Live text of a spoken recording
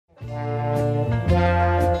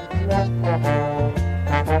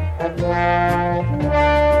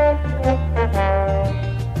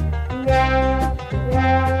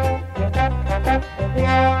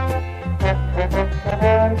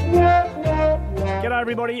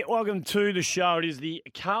everybody. Welcome to the show. It is the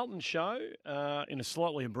Carlton show in a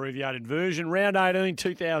slightly abbreviated version. Round 18,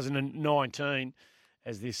 2019,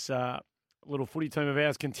 as this little footy team of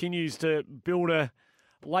ours continues to build a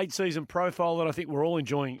late-season profile that I think we're all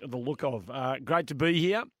enjoying the look of. Great to be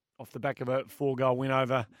here off the back of a 4-goal win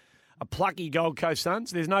over a plucky Gold Coast Suns.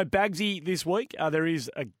 There's no Bagsy this week. There is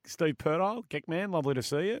Steve Purtile. Geckman, lovely to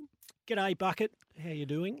see you. G'day, Bucket. How you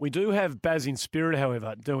doing? We do have Baz in spirit,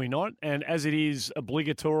 however, do we not? And as it is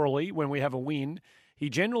obligatorily when we have a win, he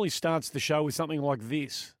generally starts the show with something like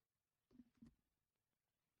this.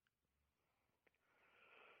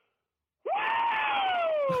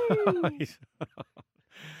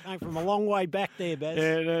 Came from a long way back there, Baz.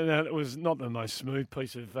 Yeah, no, it was not the most smooth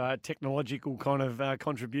piece of technological kind of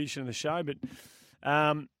contribution to the show, but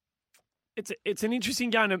it's an interesting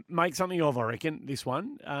game to make something of, I reckon, this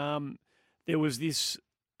one. There was this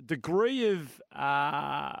degree of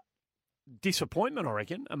disappointment, I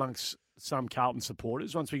reckon, amongst some Carlton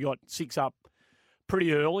supporters once we got 6 up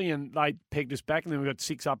pretty early and they pegged us back and then we got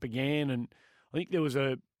 6 up again. And I think there was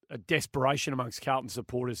a desperation amongst Carlton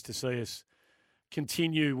supporters to see us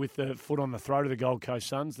continue with the foot on the throat of the Gold Coast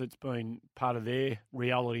Suns. That's been part of their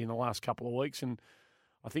reality in the last couple of weeks. And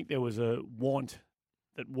I think there was a want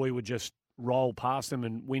that we would just roll past them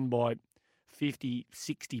and win by 50,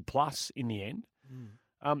 60 plus in the end.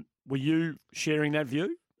 Were you sharing that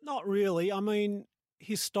view? Not really. I mean,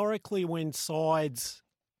 historically, when sides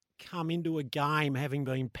come into a game having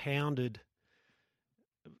been pounded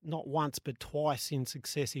not once but twice in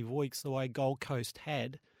successive weeks, the way Gold Coast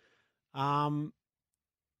had,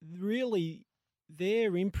 really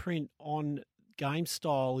their imprint on game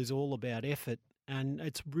style is all about effort, and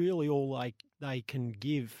it's really all they can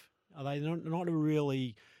give. They're not a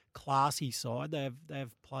really classy side. They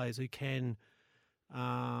have players who can,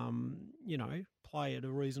 play at a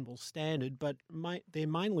reasonable standard, but they're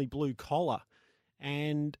mainly blue collar,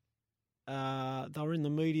 and they were in the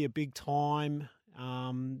media big time.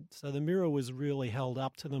 So the mirror was really held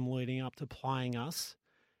up to them leading up to playing us.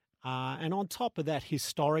 And on top of that,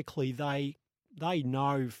 historically, they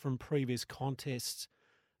know from previous contests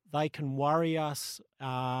they can worry us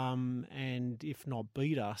and, if not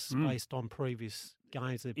beat us, based on previous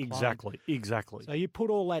games they've played. Exactly. So you put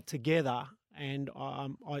all that together, and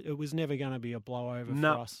it was never going to be a blowover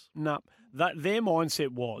for us. No, their mindset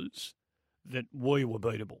was that we were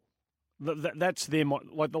beatable. That's their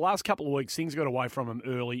like the last couple of weeks, things got away from them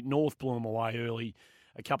early. North blew them away early,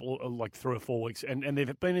 a couple of 3 or 4 weeks, and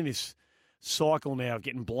they've been in this cycle now of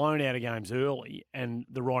getting blown out of games early, and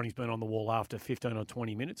the writing's been on the wall after 15 or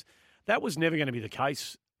 20 minutes. That was never going to be the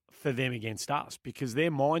case for them against us because their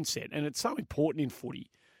mindset, and it's so important in footy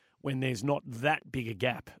when there's not that big a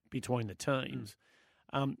gap between the teams,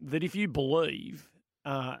 that if you believe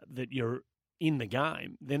that you're in the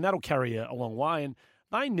game, then that'll carry you a long way. And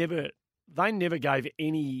they never gave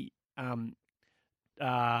any.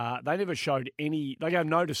 They never showed any. They gave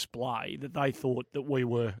no display that they thought that we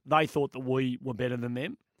were. They thought that we were better than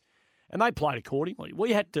them, and they played accordingly.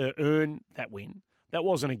 We had to earn that win. That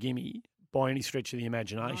wasn't a gimme by any stretch of the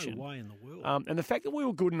imagination. No way in the world. And the fact that we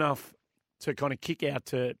were good enough to kind of kick out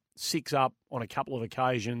to 6 up on a couple of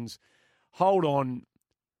occasions, hold on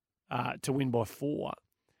to win by 4,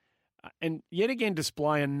 and yet again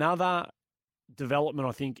display another development,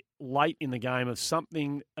 I think, late in the game of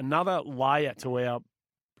something, another layer to our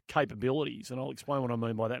capabilities, and I'll explain what I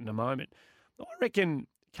mean by that in a moment. I reckon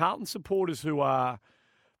Carlton supporters who are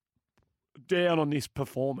down on this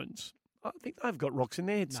performance, I think they've got rocks in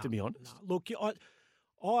their heads, to be honest. No. Look,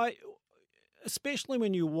 I especially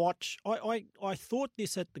when you watch, I thought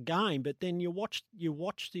this at the game, but then you watched the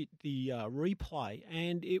replay,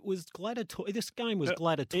 and it was gladiatorial. This game was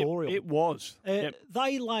gladiatorial. It was.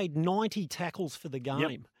 They laid 90 tackles for the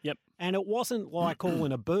game. Yep. And it wasn't like all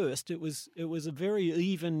in a burst. It was a very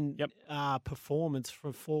even performance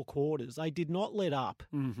for 4 quarters. They did not let up.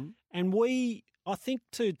 Mm-hmm. And I think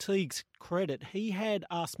to Teague's credit, he had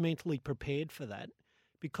us mentally prepared for that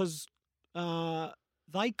because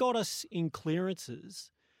they got us in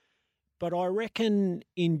clearances. But I reckon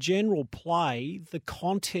in general play, the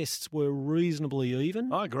contests were reasonably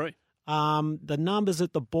even. I agree. The numbers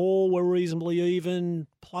at the ball were reasonably even.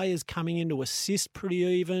 Players coming in to assist pretty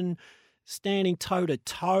even. Standing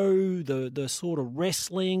toe-to-toe, the sort of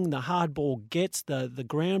wrestling, the hard ball gets, the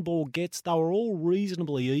ground ball gets, they were all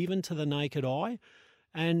reasonably even to the naked eye.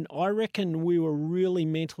 And I reckon we were really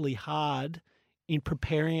mentally hard in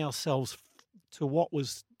preparing ourselves to what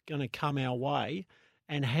was going to come our way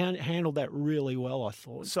and handled that really well, I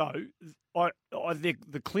thought. So I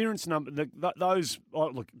think the clearance number, those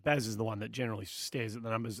look, Baz is the one that generally stares at the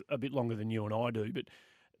numbers a bit longer than you and I do, but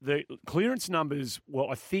the clearance numbers, well,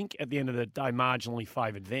 I think at the end of the day, marginally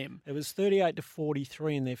favoured them. It was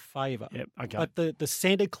 38-43 in their favour. Yep, okay. But the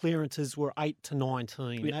centre clearances were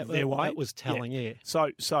 8-19. Yeah, that was telling, yeah. So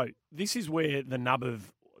this is where the nub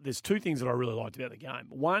of, there's two things that I really liked about the game.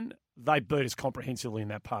 One, they beat us comprehensively in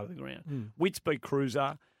that part of the ground. Witts beat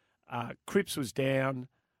Cruiser. Cripps was down.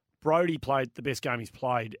 Brodie played the best game he's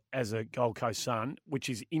played as a Gold Coast Sun, which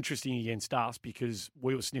is interesting against us because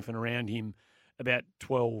we were sniffing around him about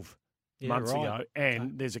 12 months ago,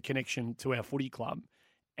 and there's a connection to our footy club,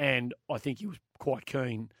 and I think he was quite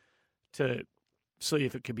keen to see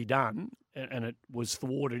if it could be done, and it was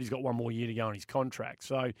thwarted. He's got one more year to go on his contract,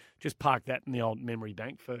 so just park that in the old memory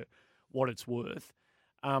bank for what it's worth.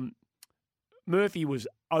 Murphy was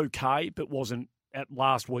okay, but wasn't at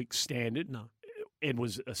last week's standard. No. Ed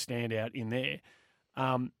was a standout in there.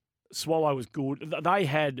 Swallow was good. They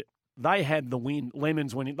had the win.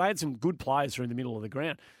 Lemons winning. They had some good players through the middle of the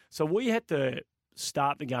ground. So we had to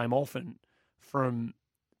start the game often from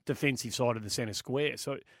defensive side of the centre square.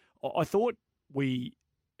 So I thought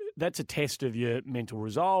that's a test of your mental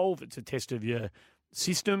resolve. It's a test of your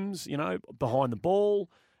systems, behind the ball.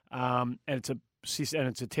 And it's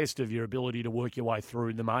a test of your ability to work your way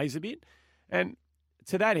through the maze a bit. And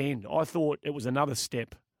to that end, I thought it was another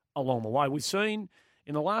step along the way. We've seen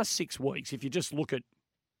in the last 6 weeks, if you just look at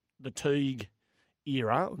the Teague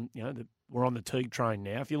era, we're on the Teague train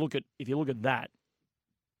now. If you look at that,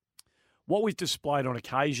 what we've displayed on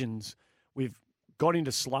occasions, we've got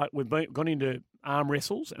into arm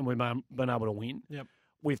wrestles and we've been able to win. Yep.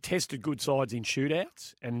 We've tested good sides in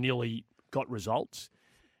shootouts and nearly got results.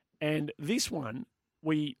 And this one,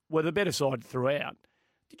 we were the better side throughout.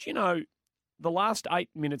 Did you know the last 8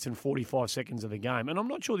 minutes and 45 seconds of the game, and I'm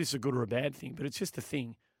not sure this is a good or a bad thing, but it's just a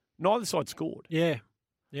thing, neither side scored. Yeah.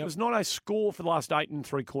 Yep. It was not a score for the last 8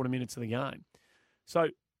 3/4 minutes of the game. So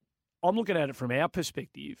I'm looking at it from our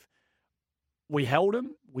perspective. We held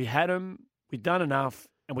them, we had them, we'd done enough,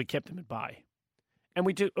 and we kept them at bay. And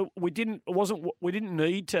we didn't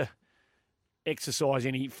need to exercise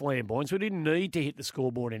any flamboyance. We didn't need to hit the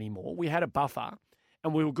scoreboard anymore. We had a buffer,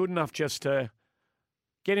 and we were good enough just to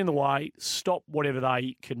get in the way, stop whatever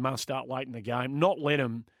they could muster late in the game, not let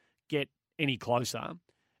them get any closer,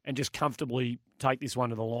 and just comfortably take this one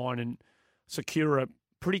to the line and secure a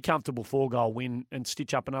pretty comfortable 4-goal win and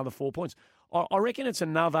stitch up another 4 points. I reckon it's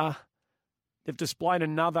they've displayed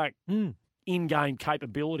another in-game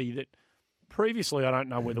capability that previously I don't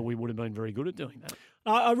know whether we would have been very good at doing that.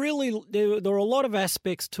 There are a lot of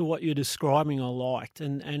aspects to what you're describing I liked,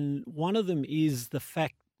 and one of them is the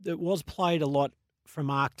fact that it was played a lot from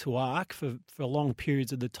arc to arc for long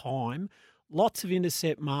periods of the time. Lots of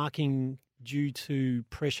intercept marking due to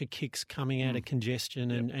pressure kicks coming out of congestion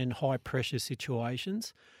and high pressure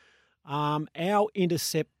situations. Our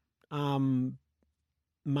intercept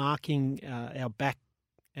marking, our back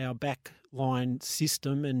line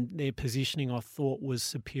system and their positioning, I thought was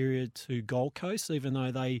superior to Gold Coast, even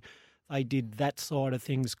though they did that side of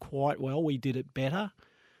things quite well. We did it better.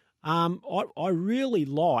 I really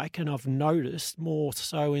like, and I've noticed more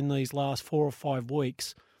so in these last 4 or 5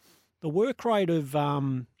 weeks, the work rate of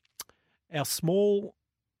our small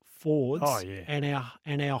forwards and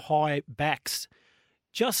our high backs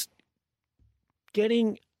just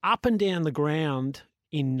getting up and down the ground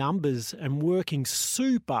in numbers and working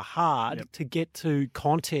super hard to get to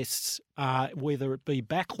contests, whether it be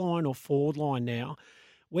backline or forward line now.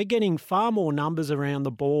 We're getting far more numbers around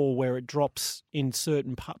the ball where it drops in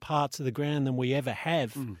certain parts of the ground than we ever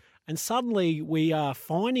have. And suddenly we are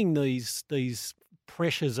finding these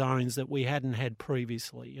pressure zones that we hadn't had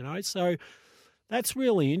previously, So that's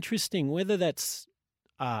really interesting, whether that's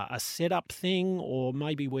a setup thing or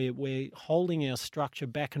maybe we're holding our structure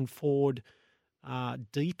back and forward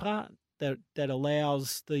deeper that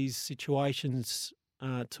allows these situations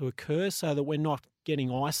to occur so that we're not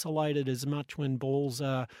getting isolated as much when balls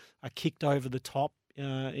are kicked over the top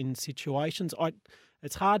in situations.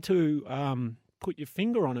 It's hard to put your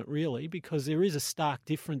finger on it really because there is a stark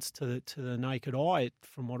difference to the naked eye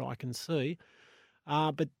from what I can see.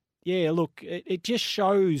 But yeah, look, it just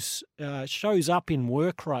shows up in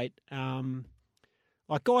work rate.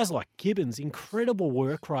 Like guys like Gibbons, incredible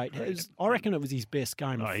work rate. I reckon it was his best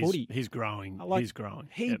game of footy. He's growing. He's growing.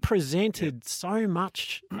 He presented so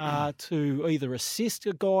much to either assist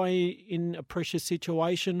a guy in a pressure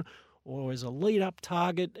situation or as a lead-up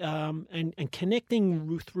target and connecting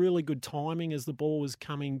with really good timing as the ball was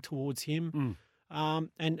coming towards him.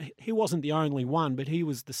 And he wasn't the only one, but he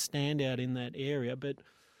was the standout in that area. But,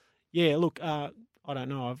 Yeah, look, I don't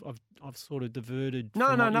know. I've sort of diverted No,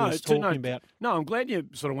 from no, what no. you was talking about. No, I'm glad you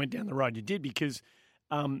sort of went down the road you did because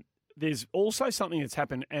there's also something that's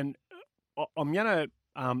happened, and I'm going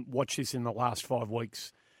to watch this in the last 5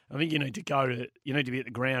 weeks. I think you need to be at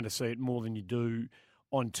the ground to see it more than you do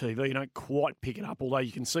on TV. You don't quite pick it up, although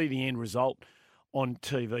you can see the end result on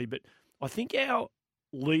TV. But I think our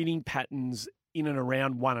leading patterns in and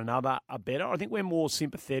around one another are better. I think we're more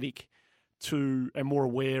sympathetic to and more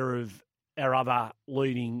aware of our other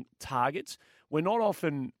leading targets. We're not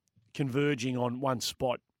often converging on one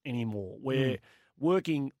spot anymore. We're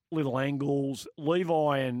working little angles.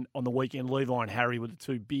 On the weekend, Levi and Harry were the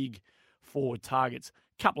two big forward targets.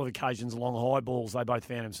 Couple of occasions along high balls, they both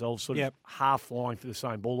found themselves sort of half flying for the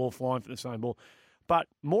same ball or flying for the same ball. But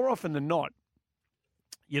more often than not,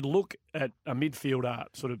 you'd look at a midfielder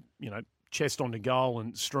sort of, chest onto goal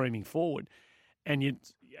and streaming forward, and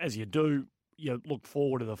as you do, you look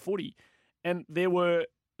forward to the footy. And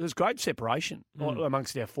there's great separation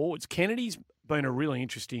amongst our forwards. Kennedy's been a really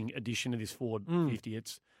interesting addition to this forward 50.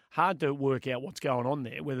 It's hard to work out what's going on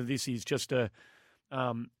there, whether this is just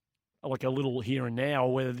like a little here and now,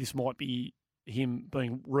 or whether this might be him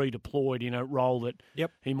being redeployed in a role that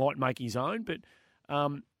he might make his own. But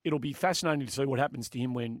it'll be fascinating to see what happens to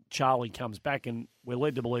him when Charlie comes back, and we're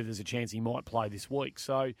led to believe there's a chance he might play this week.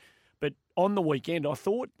 So, but on the weekend, I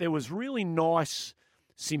thought there was really nice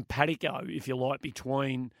simpatico, if you like,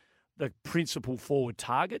 between the principal forward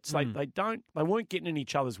targets. They weren't getting in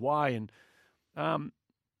each other's way, and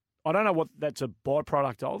I don't know what that's a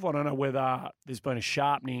byproduct of. I don't know whether there's been a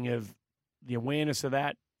sharpening of the awareness of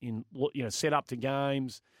that in set up to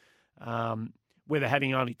games, whether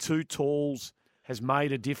having only two talls has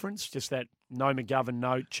made a difference. Just that no McGovern,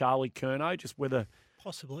 no Charlie Curnow, just whether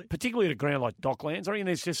possibly, particularly at a ground like Docklands, I reckon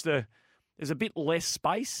there's a bit less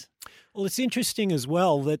space. Well, it's interesting as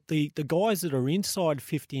well that the guys that are inside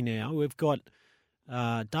 50 now, we've got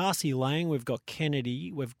Darcy Lang, we've got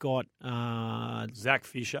Kennedy, we've got Zach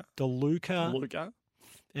Fisher, DeLuca.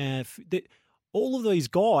 All of these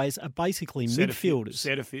guys are basically midfielders.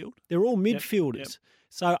 Setterfield. They're all midfielders. Yep.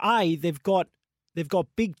 So they've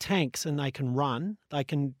got big tanks and they can run. They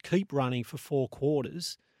can keep running for 4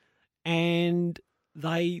 quarters, and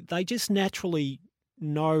they just naturally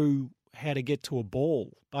know how to get to a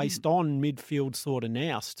ball based on midfield sort of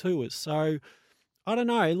nous too. So I don't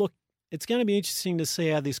know. Look, it's going to be interesting to see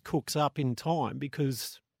how this cooks up in time,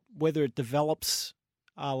 because whether it develops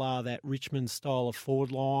a la that Richmond style of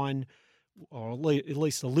forward line, or at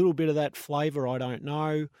least a little bit of that flavour, I don't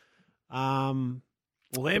know. Well,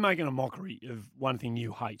 they're making a mockery of one thing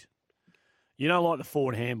you hate. You don't like the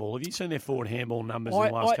forward handball. Have you seen their forward handball numbers in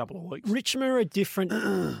the last couple of weeks? Richmond are different.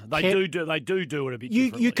 They do it a bit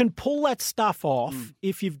differently. You can pull that stuff off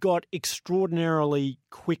if you've got extraordinarily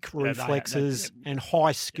quick reflexes and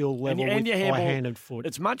high skill level with high hand and foot.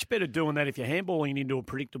 It's much better doing that if you're handballing into a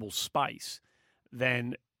predictable space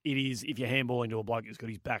than it is if you're handballing to a bloke who's got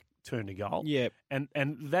his back turned to goal. Yeah.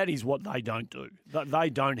 And that is what they don't do. They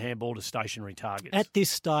don't handball to stationary targets. At this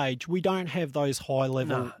stage, we don't have those high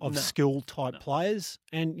level of skill type players,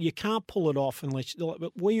 and you can't pull it off unless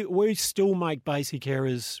we still make basic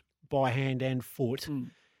errors by hand and foot.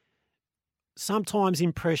 Sometimes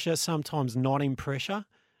in pressure, sometimes not in pressure,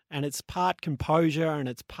 and it's part composure and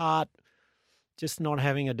it's part just not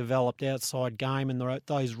having a developed outside game, and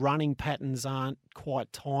those running patterns aren't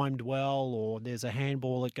quite timed well, or there's a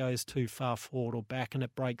handball that goes too far forward or back and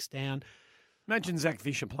it breaks down. Imagine Zach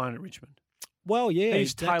Fisher playing at Richmond. Well, yeah,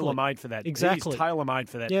 he's tailor-made for that. Exactly, he's tailor-made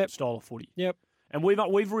for that style of footy. Yep. And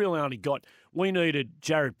we've really only got. We needed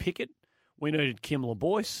Jared Pickett, we needed Kim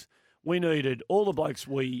LaBoyce, we needed all the blokes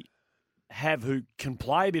we have who can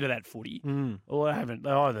play a bit of that footy. Well, they haven't.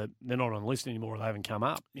 They're not on the list anymore, or they haven't come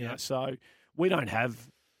up. You know, so. We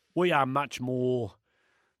are much more,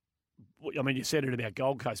 I mean, you said it about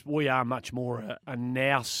Gold Coast, we are much more a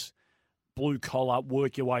nous, blue-collar,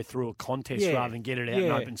 work your way through a contest rather than get it out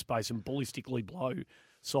in open space and ballistically blow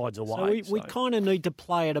sides away. So we kind of need to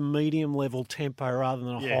play at a medium-level tempo rather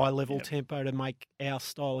than a high-level tempo to make our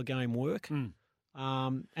style of game work. And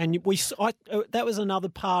that was another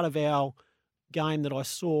part of our game that I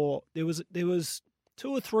saw. There was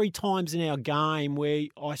 2 or 3 times in our game where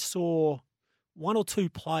I saw 1 or 2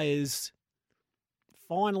 players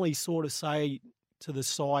finally sort of say to the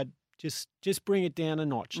side, just bring it down a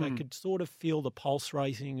notch. They could sort of feel the pulse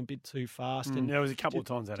racing a bit too fast. And there was a couple of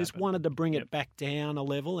times that just happened. wanted to bring it back down a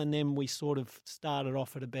level, and then we sort of started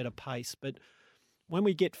off at a better pace. But when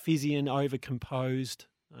we get fizzy and overcomposed,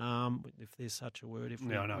 if there's such a word, if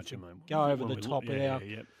we I know what you mean. Go over the top of our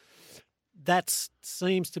that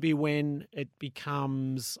seems to be when it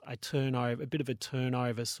becomes a bit of a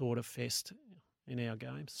turnover sort of fest in our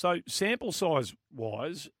games. So sample size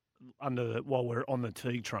wise, while we're on the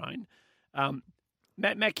T train,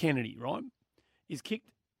 Matt Kennedy, right? He's kicked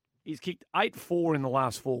 8-4 in the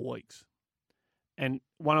last 4 weeks. And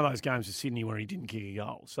one of those games was Sydney where he didn't kick a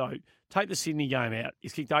goal. So take the Sydney game out.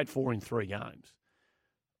 He's kicked 8-4 in 3 games.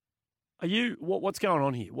 What's going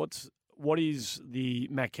on here? What is the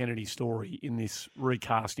Matt Kennedy story in this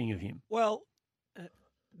recasting of him? Well,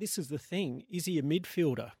 this is the thing. Is he a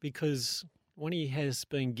midfielder? Because when he has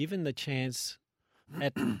been given the chance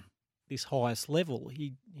at this highest level,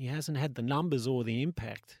 he hasn't had the numbers or the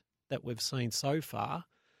impact that we've seen so far.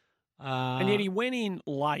 And yet he went in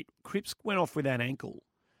late. Cripps went off with that ankle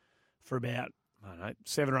for about,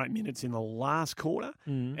 7 or 8 minutes in the last quarter.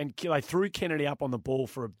 And they threw Kennedy up on the ball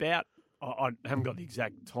for about, I haven't got the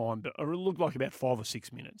exact time, but it looked like about 5 or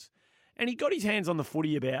 6 minutes. And he got his hands on the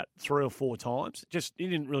footy about 3 or 4 times. Just he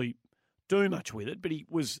didn't really do much with it, but he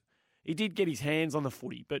did get his hands on the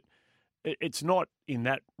footy. But it's not in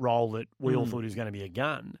that role that we all thought he was going to be a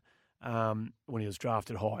gun when he was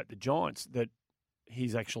drafted high at the Giants that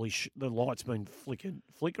he's actually the light's been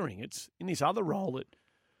flickering. It's in this other role that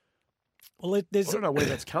I don't know where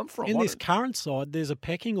that's come from. In this current side, there's a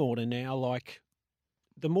pecking order now. Like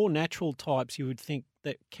the more natural types you would think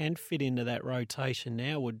that can fit into that rotation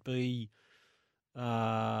now would be,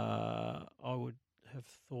 I would have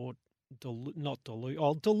thought, not DeLuca.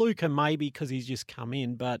 Oh, DeLuca maybe because he's just come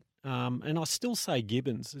in, but and I still say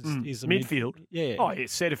Gibbons is a midfield. Yeah. Oh, yeah.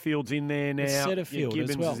 Setterfield's in there now. Setterfield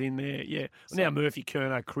Gibbons as well. is in there. Yeah. Now Murphy,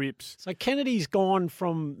 Curnow, Cripps. So Kennedy's gone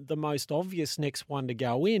from the most obvious next one to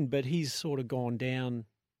go in, but he's sort of gone down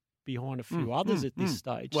behind a few others at this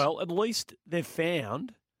stage. Well, at least they've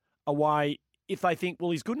found a way. If they think,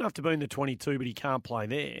 well, he's good enough to be in the 22, but he can't play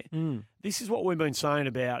there. This is what we've been saying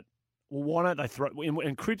about. Well, why don't they throw?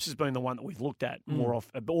 And Cripps has been the one that we've looked at more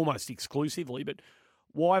often, almost exclusively. But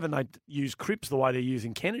why haven't they used Cripps the way they're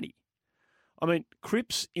using Kennedy? I mean,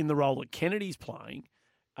 Cripps in the role that Kennedy's playing,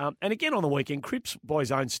 and again on the weekend, Cripps by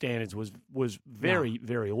his own standards was very,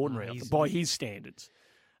 very ordinary by his standards,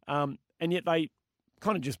 and yet they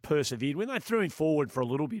kind of just persevered when they threw him forward for a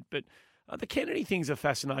little bit. But the Kennedy thing's a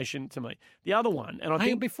fascination to me. The other one, and I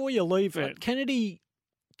think before you leave, Kennedy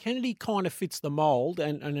kind of fits the mould,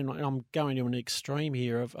 and I'm going to an extreme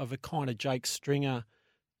here of a kind of Jake Stringer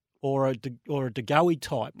or a De Goey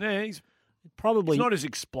type. Yeah, he's probably not as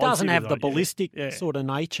explosive. Doesn't have the though, ballistic sort of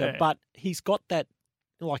nature, but he's got that.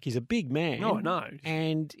 Like he's a big man. No, I know.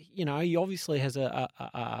 And he obviously has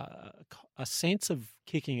a sense of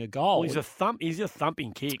kicking a goal. Well, he's a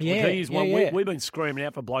thumping kick. Yeah, We've been screaming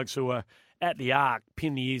out for blokes who are at the arc,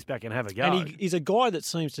 pin the ears back and have a go. And he's a guy that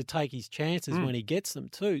seems to take his chances when he gets them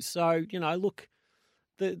too. So, look,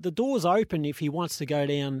 the door's open if he wants to go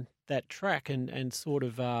down that track and sort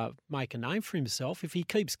of make a name for himself. If he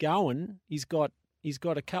keeps going, he's got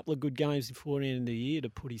a couple of good games before the end of the year to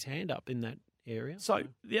put his hand up in that area. So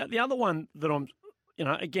the other one that I'm,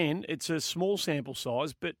 again, it's a small sample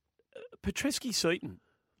size, but Petreski-Seaton,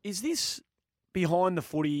 is this behind the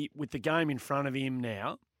footy with the game in front of him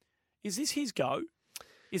now? Is this his go?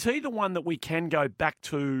 Is he the one that we can go back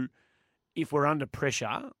to if we're under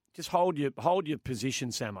pressure? Just hold your position,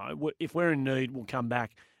 Samo. If we're in need, we'll come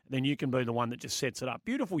back. Then you can be the one that just sets it up.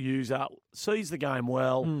 Beautiful user, sees the game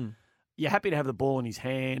well. You're happy to have the ball in his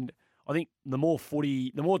hand. I think the more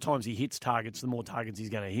times he hits targets, the more targets he's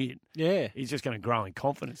going to hit. Yeah. He's just going to grow in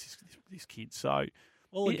confidence, this kid. So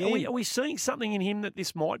well, again, are we seeing something in him that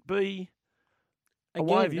this might be a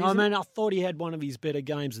again, way of using I thought he had one of his better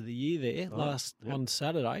games of the year there on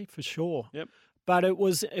Saturday for sure. Yep. But it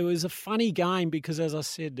was a funny game because, as I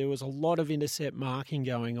said, there was a lot of intercept marking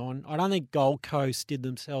going on. I don't think Gold Coast did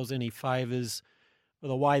themselves any favours with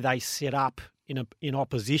the way they set up in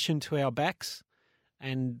opposition to our backs.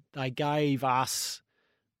 And they gave us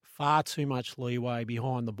far too much leeway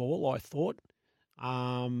behind the ball, I thought,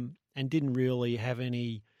 and didn't really have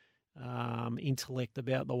any intellect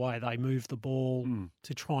about the way they moved the ball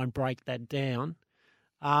to try and break that down.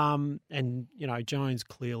 And, Jones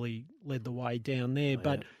clearly led the way down there.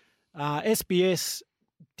 But SBS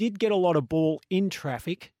did get a lot of ball in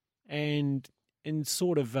traffic and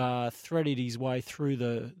sort of threaded his way through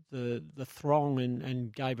the throng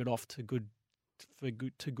and gave it off to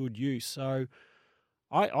good use. So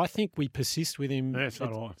I think we persist with him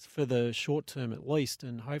for the short term at least,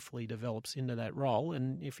 and hopefully develops into that role.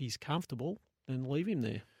 And if he's comfortable, then leave him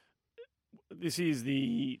there. This is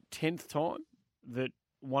the 10th time that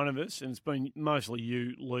one of us, and it's been mostly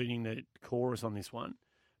you leading the chorus on this one,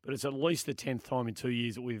 but it's at least the 10th time in 2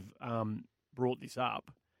 years that we've brought this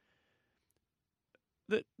up.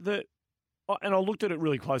 And I looked at it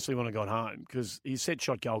really closely when I got home because his set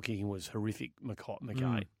shot goal kicking was horrific,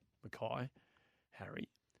 Mackay, Harry.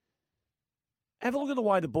 Have a look at the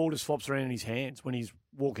way the ball just flops around in his hands when he's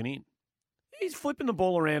walking in. He's flipping the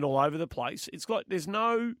ball around all over the place. It's like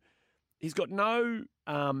he's got no.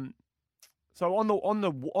 So on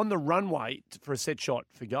the runway for a set shot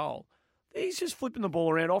for goal, he's just flipping the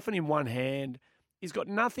ball around, often in one hand. He's got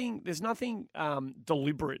nothing. There's nothing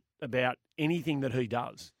deliberate about anything that he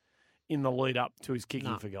does in the lead up to his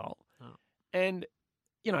kicking for goal. No. And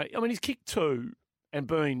he's kicked two and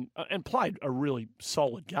played a really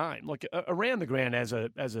solid game, like around the ground as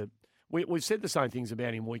a. We've said the same things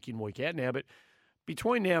about him week in, week out now, but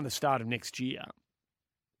between now and the start of next year,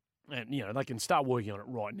 and they can start working on it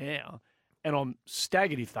right now. And I'm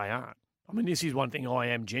staggered if they aren't. I mean, this is one thing I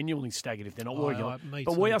am genuinely staggered if they're not working on it.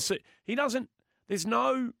 But we are. He doesn't. There's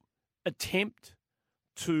no attempt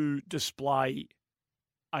to display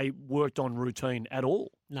a worked on routine at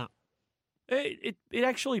all. No. It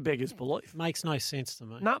actually beggars belief. Makes no sense to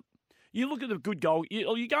me. No. You look at the good goal.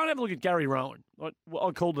 You go and have a look at Gary Rowan.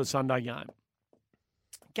 I called the Sunday game.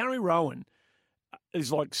 Gary Rowan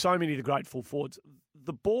is like so many of the great full forwards.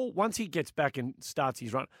 The ball, once he gets back and starts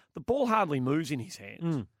his run, the ball hardly moves in his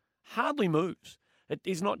hands. Hardly moves. It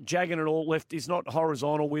is not jagging it all left. He's not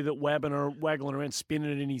horizontal with it, waggling around,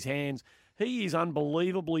 spinning it in his hands. He is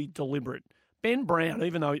unbelievably deliberate. Ben Brown,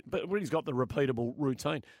 but he's got the repeatable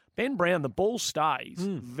routine. Ben Brown, the ball stays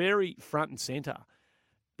very front and centre.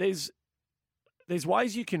 There's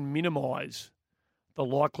ways you can minimise the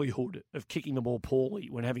likelihood of kicking the ball poorly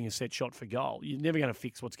when having a set shot for goal. You're never going to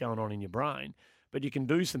fix what's going on in your brain, but you can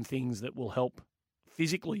do some things that will help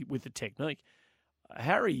physically with the technique.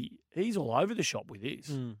 Harry, he's all over the shop with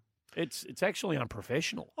this. It's actually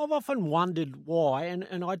unprofessional. I've often wondered why, and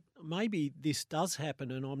maybe this does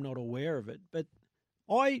happen and I'm not aware of it, but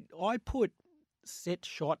I put set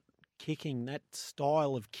shot kicking, that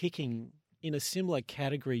style of kicking, in a similar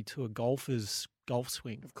category to a golfer's golf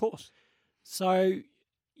swing. Of course. So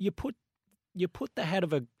you put the hat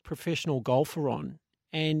of a professional golfer on,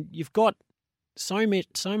 and you've got so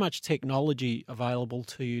much technology available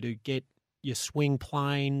to you to get your swing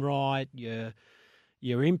plane right,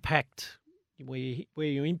 your impact, where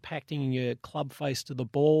you're impacting your club face to the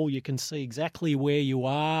ball. You can see exactly where you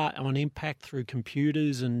are on impact through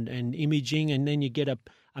computers and imaging, and then you get a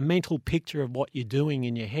mental picture of what you're doing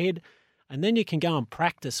in your head, and then you can go and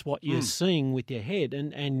practice what you're seeing with your head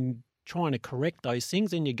and trying to correct those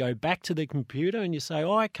things. And you go back to the computer and you say,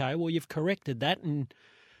 oh, okay, well, you've corrected that, and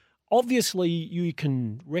obviously you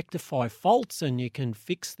can rectify faults and you can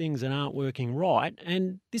fix things that aren't working right.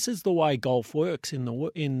 And this is the way golf works in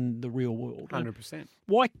the real world. 100%.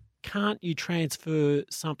 Why can't you transfer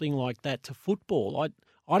something like that to football?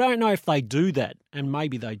 I don't know if they do that, and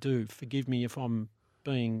maybe they do. Forgive me if I'm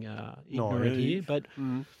being ignorant here, but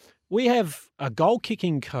we have a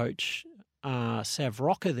goal-kicking coach, Sav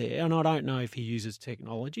Rocker, there, and I don't know if he uses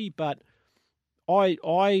technology, but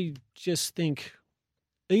I just think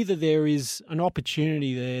either there is an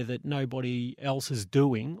opportunity there that nobody else is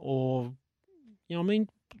doing, or, you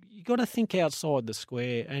got to think outside the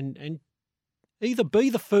square and either be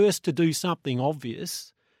the first to do something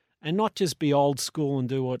obvious and not just be old school and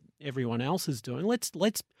do what everyone else is doing.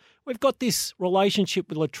 We've got this relationship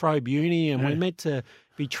with La Trobe Uni, and we're meant to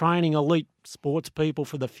be training elite sports people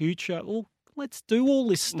for the future. Well, let's do all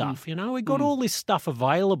this stuff, We've got all this stuff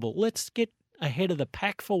available. Let's get ahead of the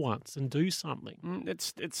pack for once and do something.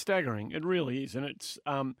 It's staggering. It really is. And it's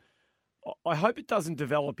I hope it doesn't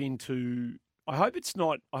develop into – I hope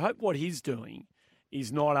what he's doing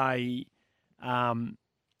is not a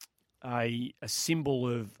symbol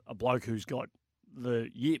of a bloke who's got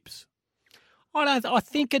the yips. I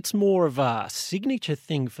think it's more of a signature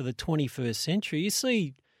thing for the 21st century. You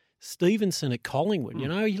see Stevenson at Collingwood,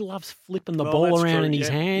 he loves flipping the ball around in his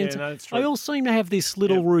hands. Yeah, that's true. They all seem to have this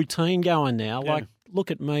little routine going now. Yeah. Like,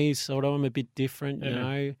 look at me, sort of, I'm a bit different,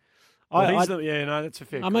 Well, that's a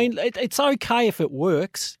fair call. It's okay if it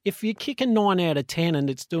works. If you're kicking 9 out of 10 and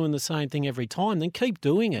it's doing the same thing every time, then keep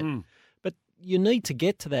doing it. But you need to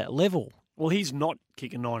get to that level. Well, he's not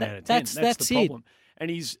kicking 9 out of 10. That's the problem. And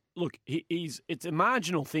it's a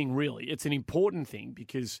marginal thing, really. It's an important thing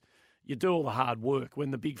because you do all the hard work. When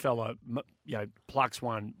the big fella, plucks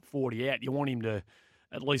 140 out, you want him to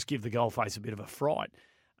at least give the goalface a bit of a fright.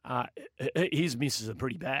 His misses are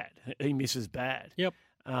pretty bad. He misses bad. Yep.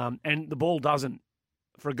 And the ball doesn't,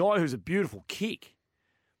 for a guy who's a beautiful kick,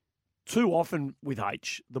 too often with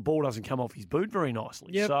H, the ball doesn't come off his boot very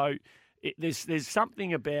nicely. Yep. So there's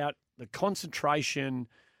something about the concentration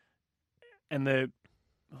and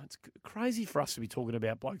it's crazy for us to be talking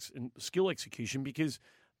about blokes and skill execution because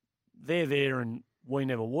they're there and we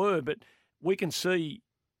never were, but we can see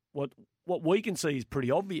what we can see is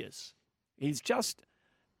pretty obvious. He's just,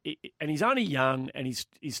 and he's only young and he's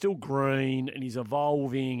still green and he's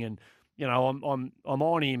evolving and. You know, I'm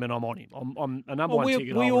on him and I'm on him. I'm a number one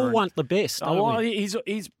ticket holder. We all want the best, don't we?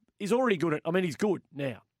 He's already good at. I mean, he's good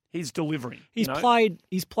now. He's delivering. He's played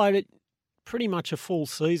it pretty much a full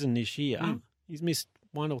season this year. He's missed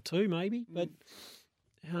one or two maybe, but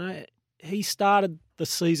he started the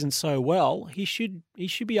season so well. He should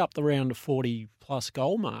be up around the 40-plus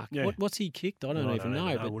goal mark. Yeah. What's he kicked? I don't even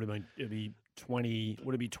know. But would it be 20?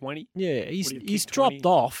 Would it be 20? Yeah, he's dropped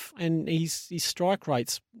off, and his strike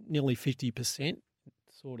rate's nearly 50%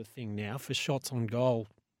 sort of thing now for shots on goal.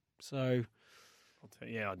 So, I'll tell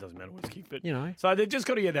you, it doesn't matter what he's kicked, but so they've just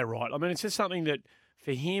got to get that right. I mean, it's just something that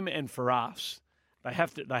for him and for us, they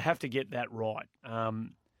have to get that right.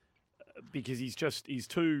 Because he's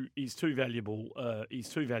too valuable. He's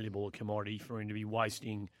too valuable a commodity for him to be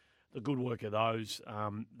wasting the good work of those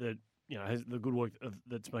that. The good work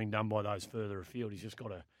that's being done by those further afield. He's got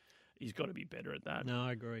to be better at that. No,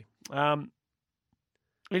 I agree.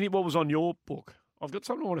 What was on your book? I've got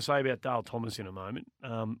something I want to say about Dale Thomas in a moment.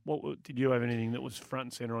 Did you have anything that was front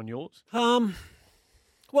and centre on yours?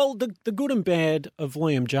 Well, the good and bad of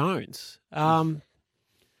Liam Jones.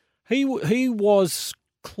 He was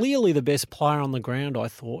clearly the best player on the ground, I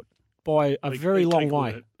thought, by a very long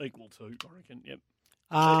way. Equal to, I reckon. Yep.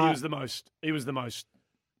 He was the most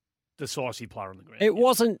decisive player on the ground.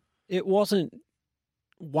 It wasn't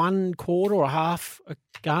one quarter or half a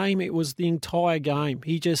game. It was the entire game.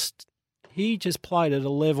 He just played at a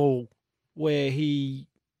level where he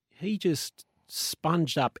just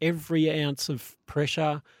sponged up every ounce of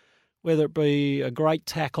pressure, whether it be a great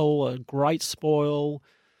tackle, a great spoil,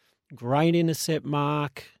 great intercept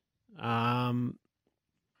mark,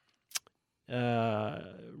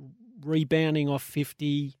 rebounding off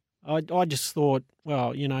 50. I just thought,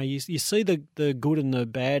 well, you see the good and the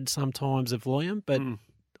bad sometimes of Liam, but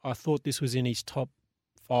I thought this was in his top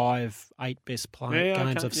 5, 8 best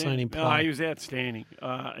games I've seen him play. No, he was outstanding.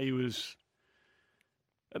 He was.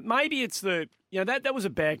 Maybe it's that was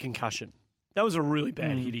a bad concussion. That was a really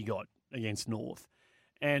bad hit he got against North,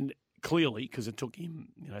 and clearly because it took him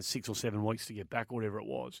 6 or 7 weeks to get back, or whatever it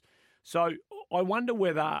was. So I wonder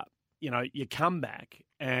whether you come back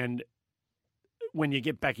and. When you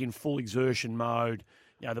get back in full exertion mode,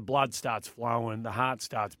 the blood starts flowing, the heart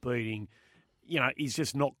starts beating, he's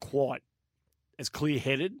just not quite as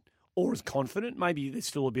clear-headed or as confident. Maybe there's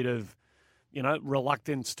still a bit of,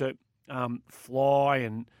 reluctance to fly.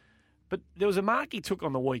 But there was a mark he took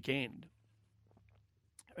on the weekend.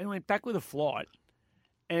 He went back with a flight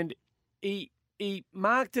and he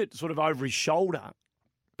marked it sort of over his shoulder.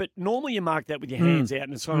 But normally you mark that with your hands out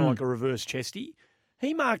and it's kind of like a reverse chesty.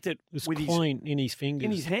 He marked it with clean in his fingers, in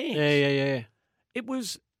his hands. Yeah. It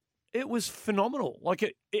was phenomenal.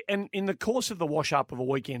 And in the course of the wash up of a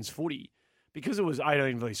weekend's footy, because it was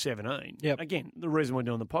 18 v 17. Yep. Again, the reason we're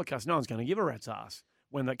doing the podcast, no one's going to give a rat's ass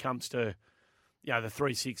when it comes to the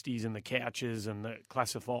 360s and the couches and the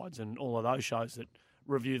classifieds and all of those shows that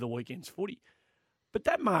review the weekend's footy. But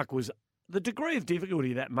that mark was the degree of difficulty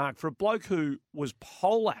of that mark for a bloke who was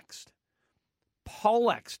poleaxed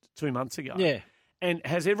 2 months ago. Yeah. And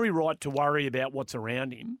has every right to worry about what's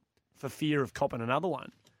around him for fear of copping another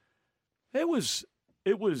one. It was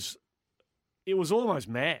almost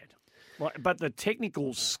mad. But the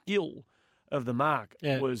technical skill of the mark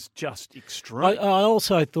was just extreme. I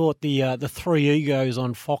also thought the three egos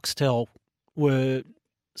on Foxtel were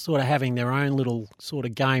sort of having their own little sort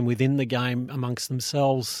of game within the game amongst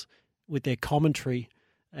themselves with their commentary.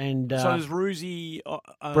 And so there's Roosie,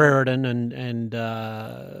 Brereton and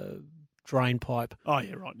Drainpipe. Oh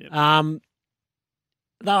yeah, right.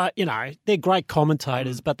 Yeah. They're great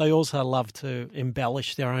commentators, but they also love to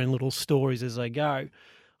embellish their own little stories as they go.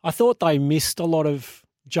 I thought they missed a lot of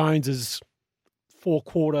Jones's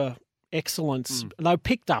 4-quarter excellence. They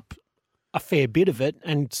picked up a fair bit of it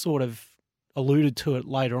and sort of alluded to it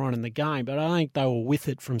later on in the game, but I think they were with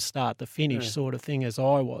it from start to finish sort of thing as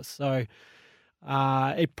I was. So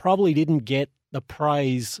it probably didn't get the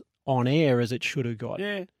praise on air as it should have got.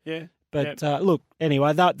 Yeah. But look,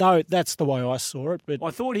 anyway, that's the way I saw it. But I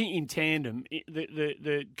thought he in tandem,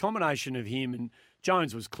 the combination of him and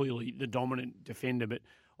Jones was clearly the dominant defender, but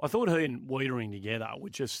I thought he and Wiedering together were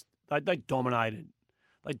just they dominated.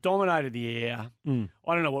 They dominated the air. I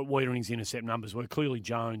don't know what Wiedering's intercept numbers were. Clearly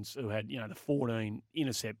Jones, who had the 14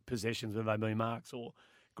 intercept possessions, whether they be marks or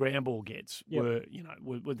ground ball gets Yep.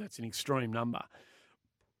 were that's an extreme number.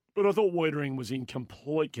 But I thought Wiedering was in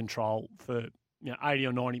complete control for 80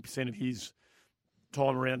 or 90% of his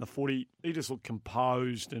time around the footy. He just looked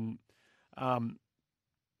composed and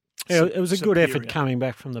it was a good superior. effort coming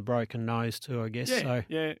back from the broken nose too, I guess. Yeah.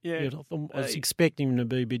 I was expecting him to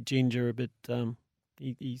be a bit ginger, but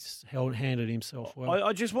he's handled himself well.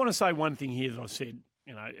 I just want to say one thing here that I said,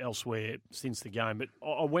 elsewhere since the game, but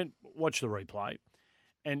I watched the replay,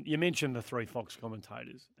 and you mentioned the 3 Fox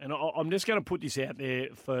commentators, and I'm just going to put this out there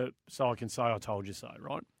so I can say I told you so,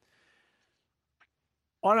 right?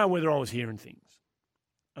 I don't know whether I was hearing things.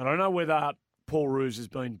 I don't know whether Paul Roos has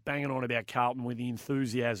been banging on about Carlton with the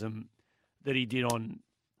enthusiasm that he did on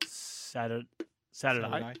Saturday.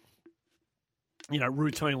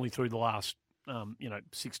 Routinely through the last,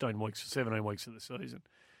 16 weeks, 17 weeks of the season.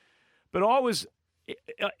 But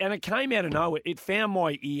and it came out of nowhere. It found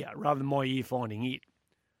my ear rather than my ear finding it.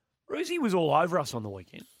 Roosy was all over us on the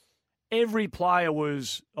weekend. Every player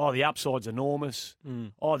was, the upside's enormous.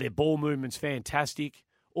 Their ball movement's fantastic.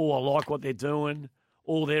 I like what they're doing.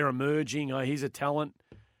 They're emerging. He's a talent.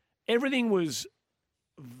 Everything was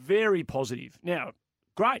very positive. Now,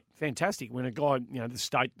 great, fantastic. When a guy,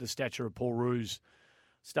 the stature of Paul Roos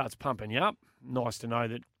starts pumping you up, nice to know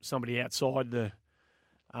that somebody outside the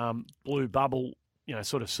blue bubble,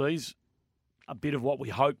 sort of sees a bit of what we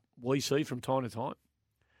hope we see from time to time.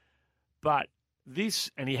 But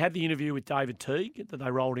and he had the interview with David Teague that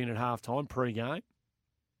they rolled in at halftime, pre-game.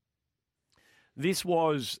 This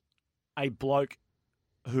was a bloke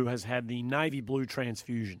who has had the navy blue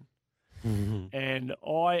transfusion. Mm-hmm. And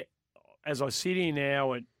as I sit here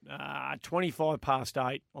now at 25 past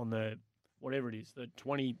 8 on the, whatever it is, the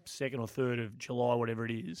 22nd or 3rd of July, whatever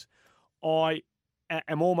it is, I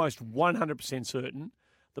am almost 100% certain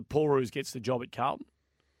that Paul Roos gets the job at Carlton.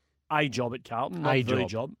 A job at Carlton, not the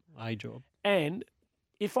job. A job. And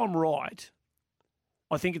if I'm right,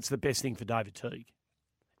 I think it's the best thing for David Teague.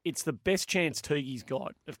 It's the best chance Teague's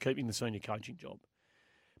got of keeping the senior coaching job.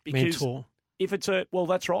 Because mentor. If it's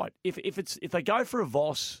that's right. If they go for a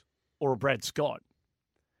Voss or a Brad Scott,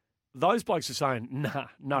 those blokes are saying, nah,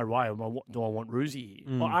 no way do I want Roosie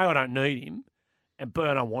here. Well, A, I don't need him, and B,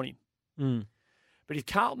 I don't want him. But if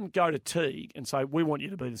Carlton go to Teague and say, we want you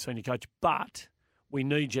to be the senior coach, but we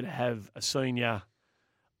need you to have a senior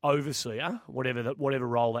overseer, whatever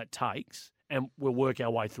role that takes, and we'll work our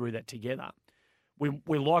way through that together.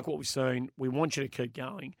 We like what we've seen. We want you to keep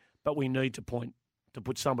going, but we need to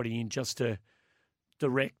put somebody in just to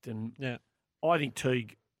direct. And I think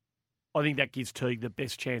that gives Teague the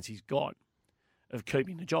best chance he's got of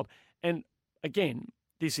keeping the job. And again,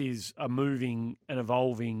 this is a moving and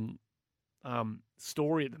evolving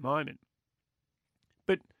story at the moment.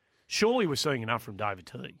 But surely we're seeing enough from David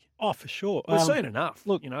Teague. Oh, for sure. We're seeing enough.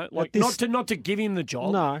 Look, not to give him the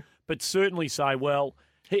job, no, but certainly say, well,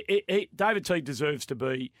 David Teague deserves to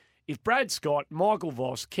be. If Brad Scott, Michael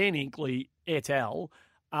Voss, Ken Hinkley, et al.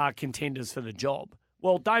 Are contenders for the job,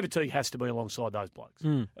 well, David Teague has to be alongside those blokes.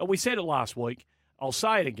 We said it last week. I'll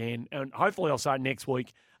say it again, and hopefully I'll say it next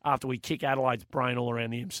week after we kick Adelaide's brain all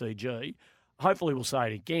around the MCG. Hopefully we'll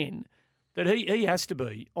say it again, that he has to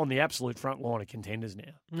be on the absolute front line of contenders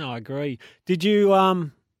now. No, I agree. Did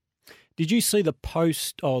you see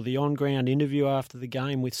the the on-ground interview after the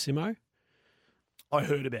game with Simo? I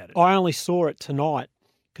heard about it. I only saw it tonight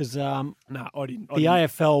because no, I didn't. The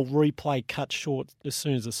AFL replay cut short as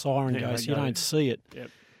soon as the siren goes. You don't see it. Yep.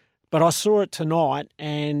 But I saw it tonight,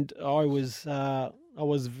 and I was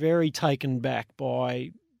very taken back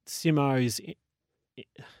by Simo's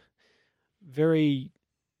very,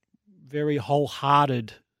 very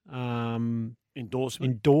wholehearted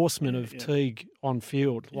endorsement of Teague on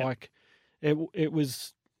field. Yep. Like it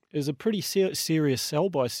was a pretty serious sell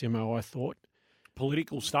by Simo, I thought.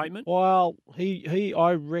 Political statement? Well,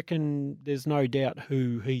 I reckon there's no doubt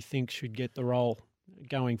who he thinks should get the role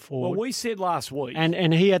going forward. Well, we said last week,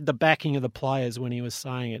 and he had the backing of the players when he was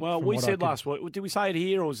saying it. Well, we said last week. Did we say it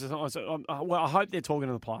here, or was it? Well, I hope they're talking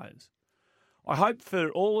to the players. I hope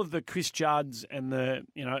for all of the Chris Judds and the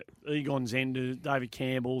Egon Zender, David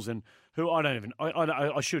Campbells, and who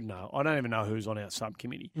I should know. I don't even know who's on our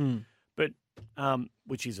subcommittee, but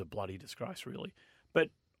which is a bloody disgrace, really. But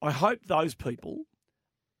I hope those people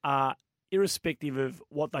are, irrespective of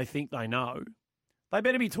what they think they know, they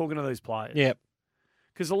better be talking to these players. Yep.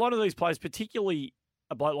 Because a lot of these players, particularly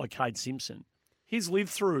a bloke like Cade Simpson, he's lived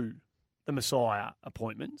through the Messiah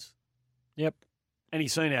appointments. Yep. And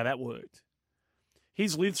he's seen how that worked.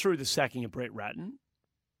 He's lived through the sacking of Brett Ratton,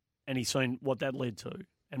 and he's seen what that led to.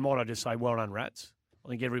 And might I just say, well done, Rats. I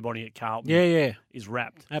think everybody at Carlton is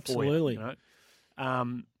wrapped. Absolutely. For you,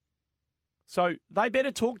 So they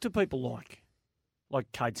better talk to people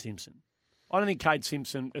like Cade Simpson. I don't think Cade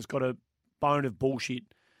Simpson has got a bone of bullshit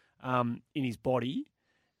in his body,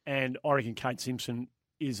 and I reckon Cade Simpson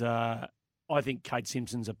is I think Cade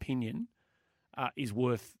Simpson's opinion is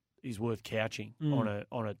worth couching on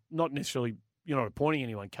a not necessarily, you're not appointing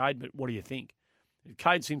anyone, Cade, but what do you think? If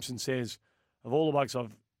Cade Simpson says, of all the blokes for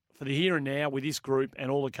the here and now with this group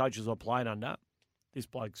and all the coaches I've played under, this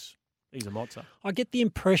bloke's he's a mozza. I get the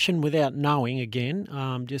impression, without knowing, again,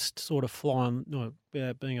 just sort of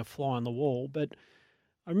being a fly on the wall, but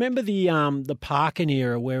I remember the Parkin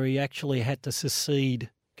era where he actually had to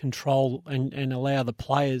secede control and allow the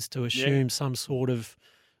players to assume some sort of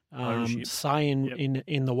say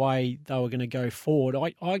in the way they were going to go forward.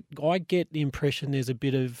 I get the impression there's a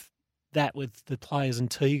bit of that with the players in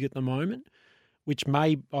Teague at the moment, which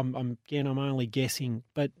I'm only guessing,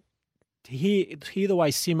 but to hear the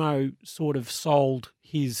way Simo sort of sold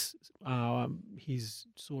his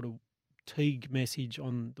sort of Teague message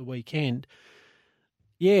on the weekend,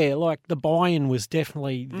 like the buy-in was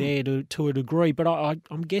definitely there to a degree, but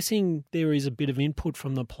I'm guessing there is a bit of input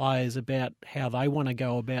from the players about how they want to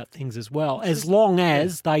go about things as well, as long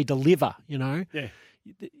as they deliver.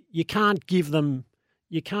 You can't give them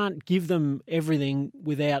everything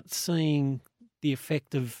without seeing the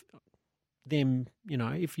effect of them.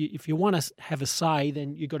 If you want to have a say,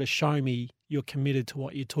 then you've got to show me you're committed to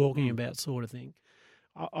what you're talking about, sort of thing.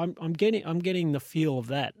 I'm getting the feel of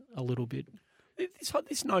that a little bit.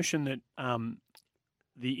 This notion that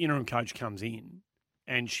the interim coach comes in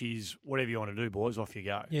and she's, whatever you want to do, boys, off you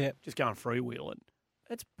go. Yeah. Just go and freewheel it.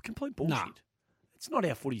 That's complete bullshit. Nah. It's not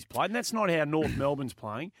how footy's played, and that's not how North Melbourne's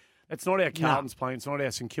playing. That's not how Carlton's playing. It's not how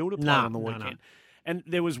St Kilda playing on the weekend. No. And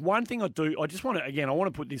there was one thing I just want to, I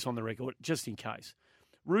want to put this on the record just in case.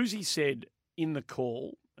 Roosie said in the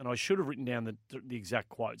call, and I should have written down the exact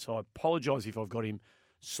quote, so I apologise if I've got him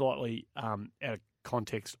slightly out of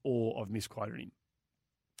context or I've misquoted him.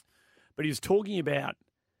 But he was talking about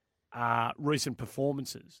recent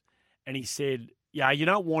performances, and he said, you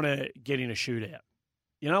don't want to get in a shootout.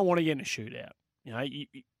 You don't want to get in a shootout.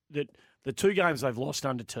 That the two games they've lost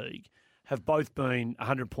under Teague have both been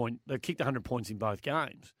 100-point. They've kicked 100 points in both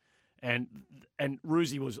games. And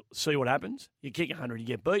Roosie was, see what happens? You kick 100, you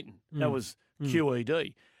get beaten. That was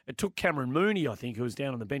QED. It took Cameron Mooney, I think, who was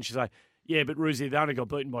down on the bench, to say, yeah, but Roosie, they only got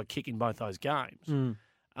beaten by kicking both those games,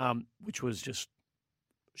 which was just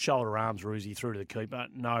shoulder arms Roosie through to the keeper,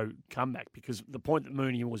 no comeback, because the point that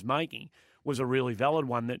Mooney was making was a really valid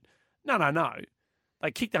one that, no. They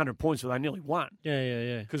kicked 100 points, but they nearly won.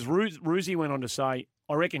 Yeah. Because Roosie went on to say,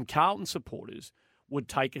 I reckon Carlton supporters would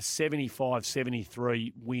take a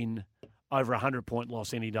 75-73 win over a 100-point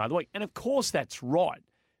loss any day of the week. And, of course, that's right,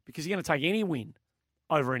 because you're going to take any win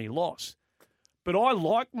over any loss. But I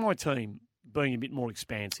like my team being a bit more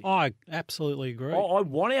expansive. I absolutely agree. I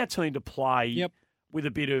want our team to play with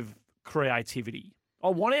a bit of creativity. I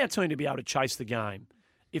want our team to be able to chase the game.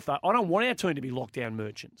 I don't want our team to be lockdown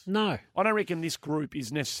merchants. No. I don't reckon this group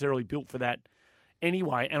is necessarily built for that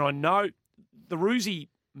anyway. And I know the Roosie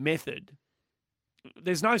method,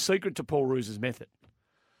 there's no secret to Paul Roos's method.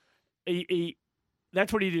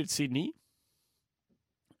 That's what he did at Sydney,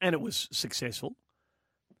 and it was successful.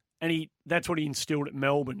 And that's what he instilled at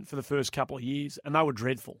Melbourne for the first couple of years, and they were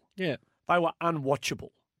dreadful. Yeah. They were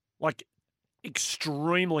unwatchable, like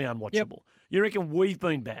extremely unwatchable. Yep. You reckon we've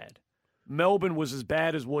been bad? Melbourne was as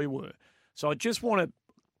bad as we were. So I just want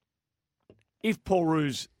to, if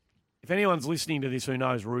anyone's listening to this who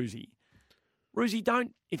knows Roosie,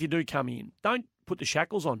 if you do come in, don't put the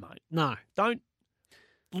shackles on, mate. No. Don't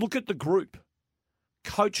look at the group.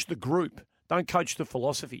 Coach the group. Don't coach the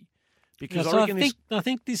philosophy. Because I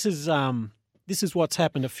think this is what's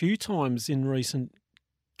happened a few times in recent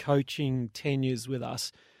coaching tenures with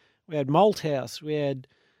us. We had Malthouse. We had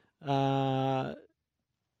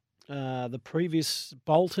the previous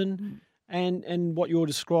Bolton, and what you're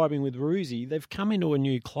describing with Roosie. They've come into a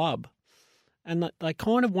new club, and they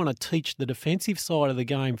kind of want to teach the defensive side of the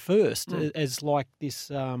game first, as like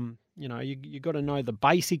this. You got to know the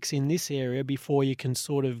basics in this area before you can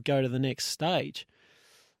sort of go to the next stage.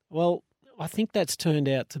 Well, I think that's turned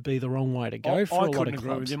out to be the wrong way to go for a lot of clubs. I couldn't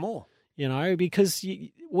agree with you more. Because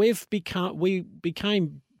we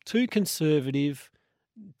became too conservative,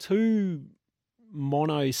 too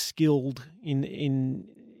mono-skilled in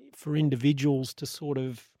for individuals to sort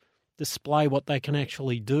of display what they can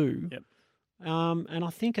actually do. Yep. And I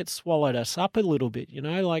think it swallowed us up a little bit.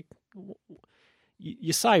 Like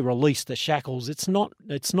you say, release the shackles. It's not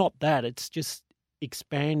that. It's just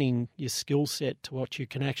expanding your skill set to what you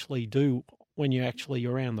can actually do when you're actually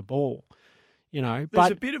around the ball. There's There's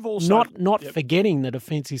but a bit of also not forgetting the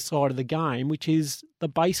defensive side of the game, which is the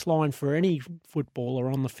baseline for any footballer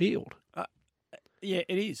on the field. Yeah,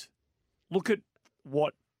 it is. Look at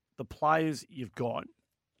what the players you've got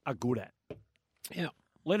are good at. Yeah.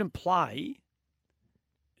 Let them play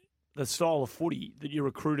the style of footy that you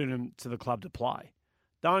recruited them to the club to play.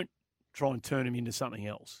 Don't try and turn them into something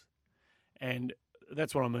else. And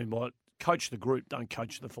that's what I mean by coach the group, don't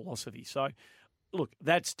coach the philosophy. So, look,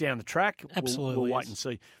 that's down the track. Absolutely. We'll wait and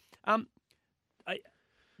see.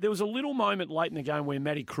 There was a little moment late in the game where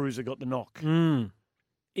Matty Cruiser got the knock.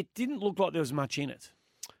 It didn't look like there was much in it.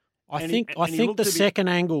 I think the second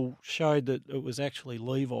angle showed that it was actually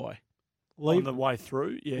Levi. On the way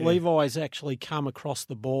through, yeah. Levi's actually come across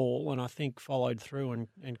the ball and I think followed through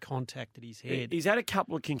and contacted his head. He's had a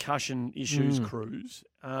couple of concussion issues, Cruz.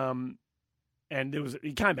 And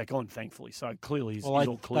he came back on, thankfully, so clearly he's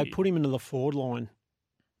all clear. They put him into the forward line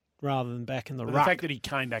rather than back in the ruck. The fact that he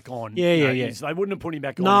came back on, yeah. They wouldn't have put him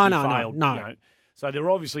back on if he failed. No. So there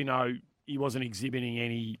obviously he wasn't exhibiting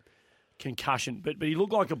any concussion, but he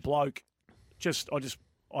looked like a bloke.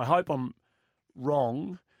 I hope I'm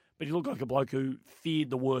wrong, but he looked like a bloke who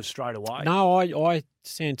feared the worst straight away. No, I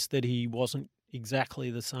sensed that he wasn't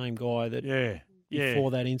exactly the same guy that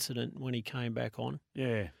before that incident when he came back on.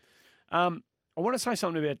 Yeah. I want to say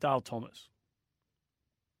something about Dale Thomas.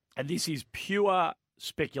 And this is pure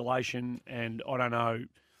speculation, and I don't know.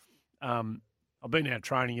 I've been out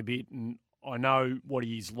training a bit, and I know what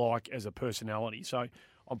he's like as a personality. So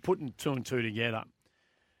I'm putting two and two together.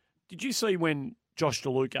 Did you see when Josh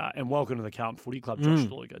DeLuca, and welcome to the Carlton Footy Club, Josh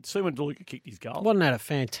DeLuca. See when DeLuca kicked his goal? Wasn't that a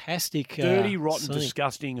fantastic dirty, rotten, scene.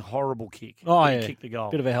 Disgusting, horrible kick. Oh, He yeah. kicked the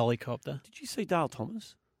goal. Bit of a helicopter. Did you see Dale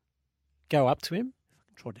Thomas? Go up to him?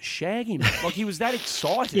 Tried to shag him. Like he was that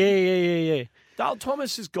excited. Yeah. Dale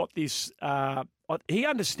Thomas has got this. He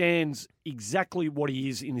understands exactly what he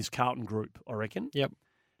is in this Carlton group, I reckon. Yep.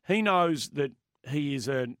 He knows that he is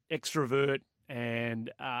an extrovert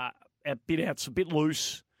and a bit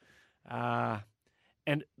loose.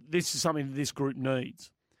 And this is something that this group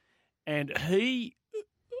needs. And he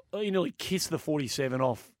nearly kissed the 47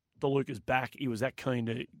 off DeLuca's back. He was that keen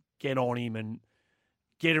to get on him and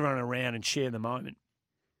get everyone around and share the moment.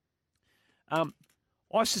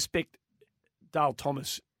 I suspect Dale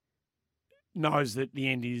Thomas knows that the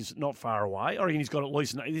end is not far away. I reckon he's got at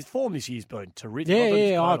least his form this year's been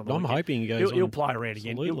terrific. I'm hoping he goes on. He'll play around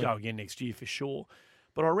again. Absolutely. He'll go again next year for sure.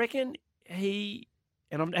 But I reckon and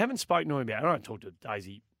I haven't spoken to him about it. I don't talk to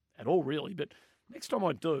Daisy at all, really. But next time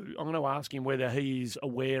I do, I'm going to ask him whether he is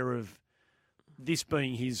aware of this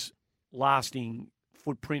being his lasting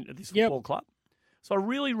footprint at this football club. So I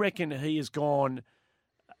really reckon he's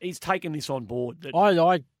taken this on board. That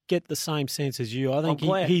I get the same sense as you. I think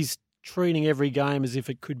he's treating every game as if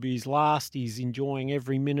it could be his last. He's enjoying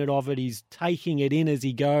every minute of it. He's taking it in as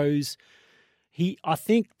he goes. I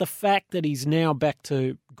think the fact that he's now back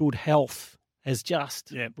to good health has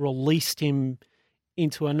just released him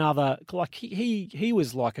into another. Like he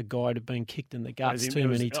was like a guy who'd been kicked in the guts too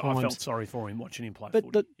many times. I felt sorry for him watching him play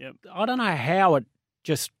footy. I don't know how it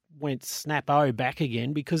just went snap-o back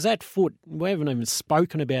again, because that foot, we haven't even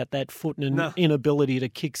spoken about that foot and inability to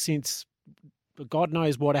kick since God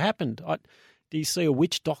knows what happened. Do you see a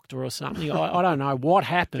witch doctor or something? I don't know what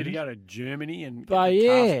happened. Did he go to Germany and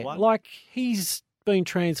like he's been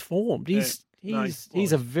transformed. He's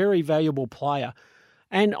a very valuable player.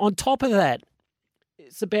 And on top of that,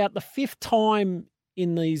 it's about the fifth time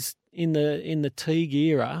in the Teague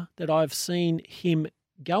era that I've seen him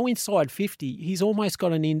go inside 50. He's almost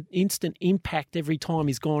got an instant impact every time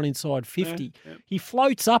he's gone inside 50. Yeah. He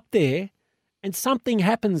floats up there and something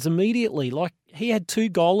happens immediately. Like he had 2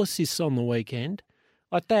 goal assists on the weekend.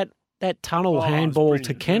 Like that tunnel handball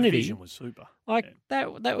to Kennedy. The vision was super.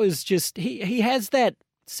 That was just he has that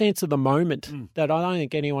sense of the moment that I don't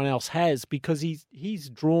think anyone else has, because he's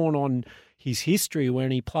drawn on his history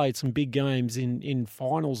when he played some big games in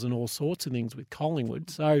finals and all sorts of things with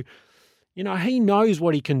Collingwood. So, he knows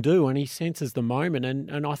what he can do and he senses the moment.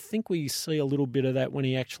 And I think we see a little bit of that when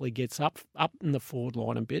he actually gets up in the forward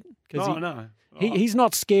line a bit. He's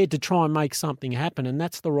not scared to try and make something happen, and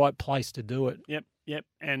that's the right place to do it. Yep.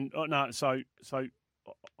 And so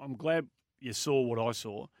I'm glad you saw what I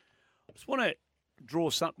saw. I just want to draw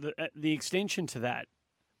something, the extension to that.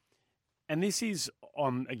 And this is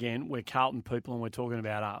again, we're Carlton people and we're talking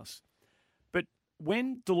about us. But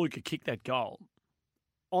when DeLuca kicked that goal,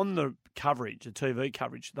 on the coverage, the TV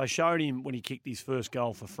coverage, they showed him when he kicked his first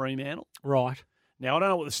goal for Fremantle. Right. Now, I don't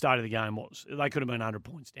know what the state of the game was. They could have been 100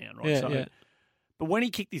 points down, right? Yeah. But when he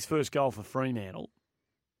kicked his first goal for Fremantle,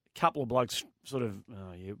 a couple of blokes sort of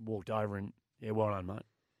walked over and Yeah, well done, mate.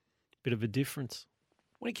 Bit of a difference.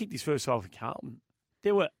 When he kicked his first goal for Carlton,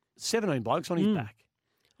 there were 17 blokes on his back.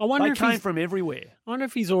 I wonder They if came from everywhere. I wonder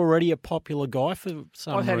if he's already a popular guy for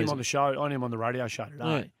some I had reason. him on the show. I had him on the radio show today.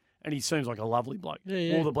 Yeah. And he seems like a lovely bloke.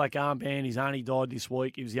 Yeah. Wore the black armband. His auntie died this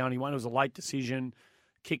week. He was the only one. It was a late decision.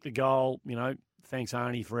 Kicked the goal. Thanks,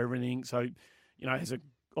 auntie, for everything. So, has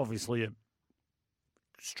obviously a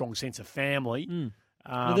strong sense of family.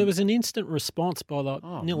 Well, there was an instant response by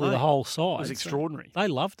nearly the whole side. It was extraordinary. They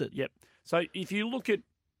loved it. Yep. So if you look at,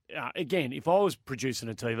 again, if I was producing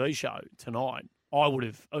a TV show tonight, I would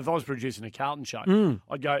have, if I was producing a Carlton show,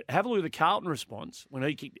 I'd go, have a look at the Carlton response when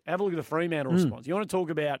he kicked, have a look at the Fremantle response. You want to talk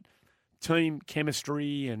about team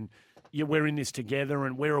chemistry and we're in this together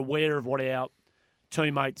and we're aware of what our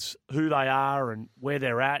teammates, who they are and where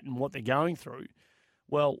they're at and what they're going through.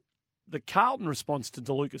 Well, the Carlton response to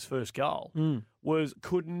DeLuca's first goal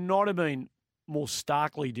could not have been more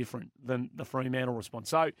starkly different than the Fremantle response.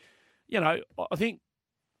 So, I think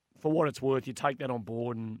for what it's worth, you take that on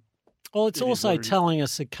board. And well, it's also telling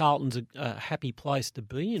us that Carlton's a happy place to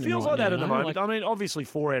be in. Feels like that at the moment. I mean, obviously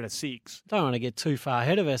 4 out of 6. Don't want to get too far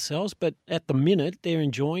ahead of ourselves, but at the minute they're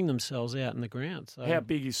enjoying themselves out in the ground. So how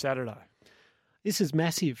big is Saturday? This is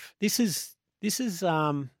massive. This is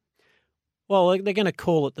well, they're going to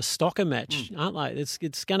call it the Stocker match, aren't they?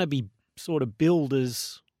 It's going to be sort of billed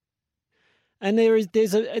as, and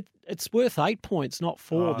it's worth 8 points, not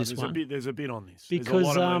 4. This one. There's a bit on this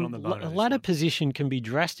because ladder position can be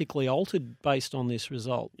drastically altered based on this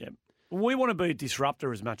result. Yeah, we want to be a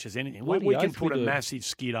disruptor as much as anything. We can put a massive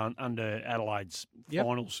skid under Adelaide's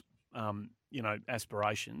finals,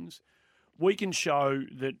 aspirations. We can show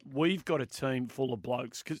that we've got a team full of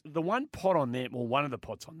blokes because the one pot on them, or one of the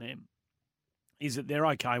pots on them, is that they're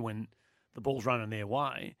okay when the ball's running their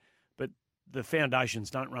way, but the foundations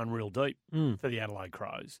don't run real deep for the Adelaide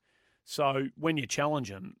Crows. So when you challenge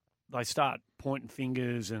them, they start pointing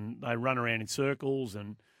fingers and they run around in circles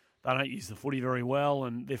and they don't use the footy very well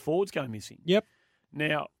and their forwards go missing. Yep.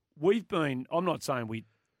 Now, I'm not saying we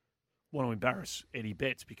want to embarrass Eddie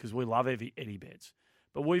Betts because we love Eddie Betts,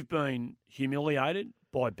 but we've been humiliated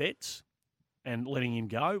by Betts and letting him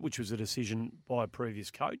go, which was a decision by a previous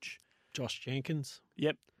coach. Josh Jenkins.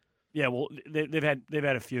 Yep. Yeah, well, they've had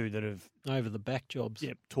a few that have over the back jobs.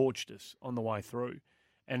 Yep, torched us on the way through,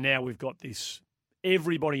 and now we've got this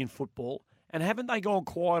everybody in football, and haven't they gone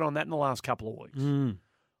quiet on that in the last couple of weeks?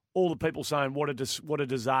 All the people saying what a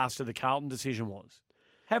disaster the Carlton decision was.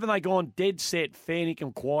 Haven't they gone dead set, fair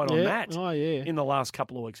and quiet on that? Oh yeah. In the last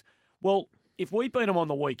couple of weeks. Well, if we beat them on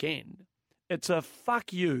the weekend, it's a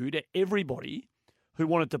fuck you to everybody who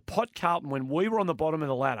wanted to pot Carlton when we were on the bottom of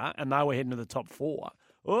the ladder and they were heading to the top 4.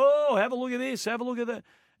 Oh, have a look at this, have a look at that.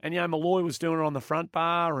 And, Malloy was doing it on the front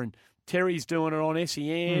bar and Terry's doing it on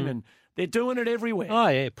SEN and they're doing it everywhere. Oh,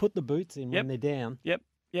 yeah, put the boots in when they're down. Yep.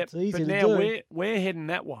 It's easy but to now do. we're heading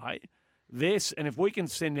that way. And if we can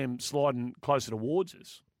send them sliding closer towards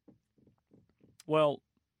us, well,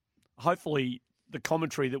 hopefully the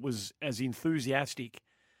commentary that was as enthusiastic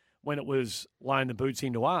when it was laying the boots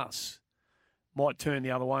into us might turn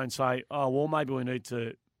the other way and say, oh, well, maybe we need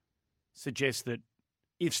to suggest that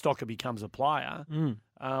if Stocker becomes a player,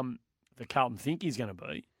 the Carlton think he's going to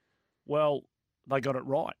be, well, they got it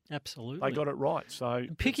right. Absolutely. They got it right. So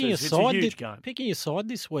picking it's a huge game. Picking a side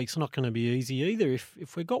this week's not going to be easy either.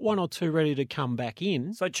 If we've got one or two ready to come back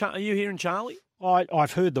in. So are you hearing Charlie?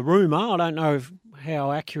 I've heard the rumour. I don't know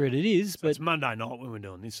how accurate it is. But it's Monday night when we're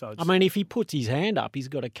doing this. So if he puts his hand up, he's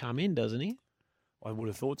got to come in, doesn't he? I would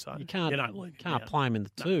have thought so. You can't play him in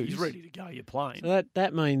the twos. He's ready to go. You're playing. So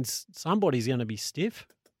that means somebody's going to be stiff.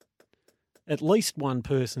 At least one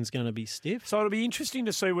person's going to be stiff. So it'll be interesting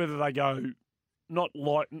to see whether they go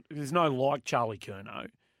there's no like Charlie Curnow,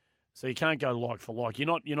 so you can't go like for like. You're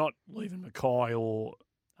not leaving Mackay or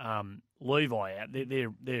Levi out.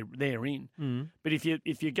 They're in. But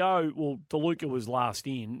if you go, well, DeLuca was last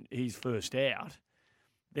in, he's first out.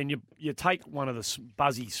 Then you take one of the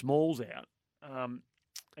buzzy smalls out.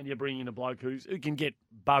 And you bring in a bloke who can get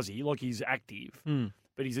buzzy, like he's active,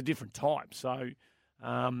 but he's a different type. So,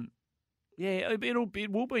 it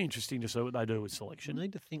will be interesting to see what they do with selection. You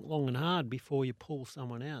need to think long and hard before you pull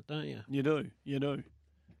someone out, don't you? You do.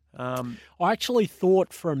 I actually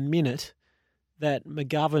thought for a minute that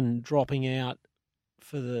McGovern dropping out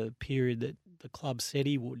for the period that the club said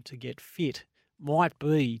he would to get fit might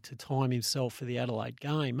be to time himself for the Adelaide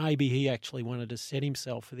game. Maybe he actually wanted to set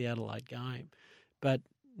himself for the Adelaide game. But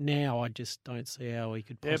now I just don't see how he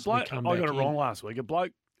could possibly come back in. I got it wrong last week. A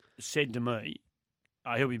bloke said to me,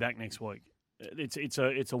 he'll be back next week. It's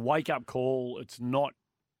a wake-up call. It's not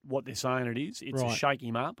what they're saying it is. It's a shake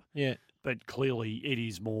him up. Yeah. but clearly it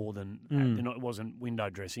is more than that. It wasn't window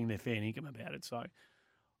dressing. They're fair income about it. So,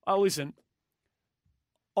 listen,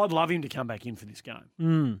 I'd love him to come back in for this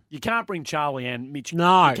game. You can't bring Charlie and Mitch.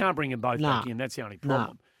 No. You can't bring them both back in. That's the only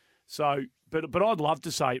problem. So, but I'd love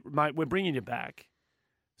to say, mate, we're bringing you back.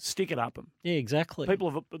 Stick it up them. Yeah, exactly.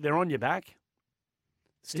 They're on your back.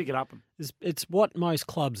 Stick it up them. It's what most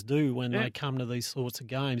clubs do when they come to these sorts of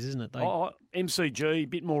games, isn't it? MCG,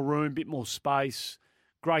 bit more room, bit more space.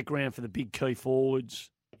 Great ground for the big key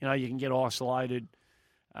forwards. You can get isolated.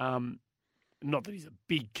 Not that he's a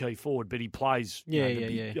big key forward, but he plays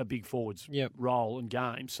a big forward's role and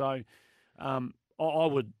game. So I'd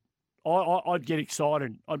get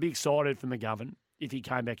excited. I'd be excited for McGovern if he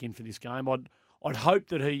came back in for this game. I'd hope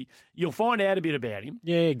that you'll find out a bit about him.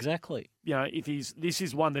 Yeah, exactly. If this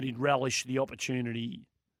is one that he'd relish the opportunity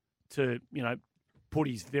to, put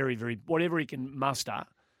his very, very, whatever he can muster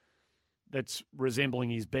that's resembling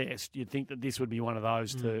his best, you'd think that this would be one of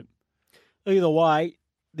those to... Either way,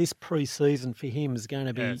 this pre-season for him is going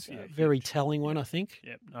to be a very telling one, I think.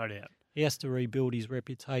 Yep, no doubt. He has to rebuild his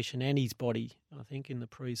reputation and his body, I think, in the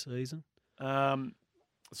pre-season.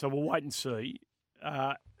 So we'll wait and see.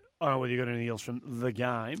 I don't know whether you've got anything else from the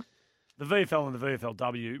game. The VFL and the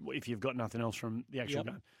VFLW, if you've got nothing else from the actual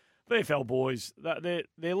game. VFL boys,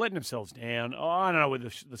 they're letting themselves down. I don't know whether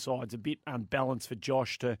the side's a bit unbalanced for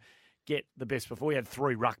Josh to get the best before. We had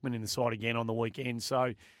 3 ruckmen in the side again on the weekend,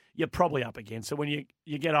 so you're probably up against it. When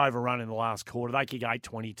you get overrun in the last quarter, they kick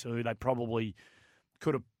 8-22. They probably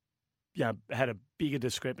could have had a bigger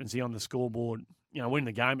discrepancy on the scoreboard, win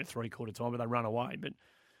the game at 3/4 time, but they run away. But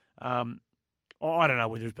I don't know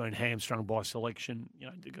whether it's been hamstrung by selection.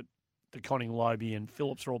 They've got the Conning, Lobie and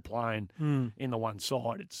Phillips are all playing in the one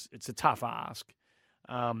side. It's a tough ask,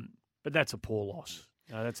 but that's a poor loss.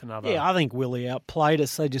 That's another. Yeah, I think Willie outplayed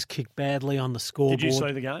us. They just kicked badly on the scoreboard. Did you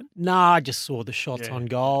see the game? No, I just saw the shots on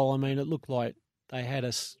goal. I mean, it looked like they had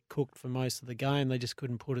us cooked for most of the game. They just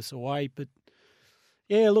couldn't put us away. But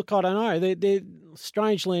yeah, look, I don't know. They're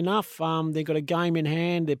strangely enough, they've got a game in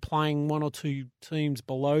hand. They're playing 1 or 2 teams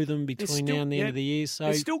below them between now and the end of the year. So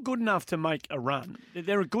they're still good enough to make a run.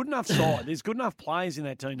 They're a good enough side. There's good enough players in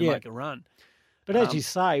that team to make a run. But as you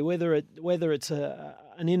say, whether it's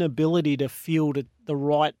an inability to field the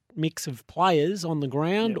right mix of players on the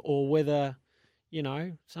ground, or whether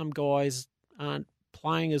some guys aren't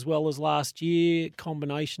playing as well as last year,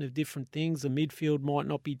 combination of different things. The midfield might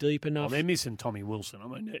not be deep enough. Well, they're missing Tommy Wilson. I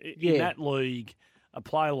mean, in that league, a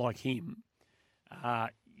player like him,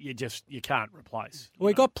 you can't replace.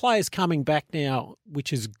 We've got players coming back now,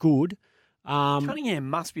 which is good. Cunningham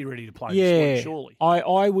must be ready to play this week, surely.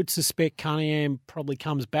 I would suspect Cunningham probably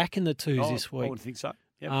comes back in the twos this week. I would think so.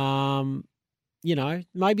 Yep.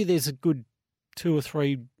 Maybe there's a good 2 or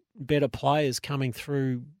 3 better players coming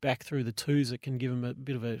back through the twos that can give them a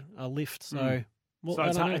bit of a lift. So,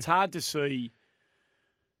 it's hard to see.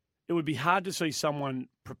 It would be hard to see someone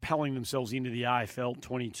propelling themselves into the AFL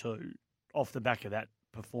 22 off the back of that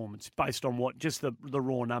performance, based on just the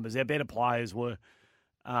raw numbers. Our better players were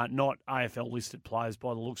not AFL listed players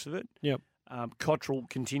by the looks of it. Yep. Cottrell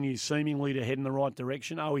continues seemingly to head in the right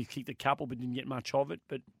direction. He kicked a couple but didn't get much of it,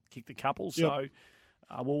 but kicked a couple. Yep. So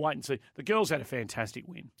we'll wait and see. The girls had a fantastic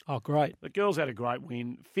win. Oh, great. The girls had a great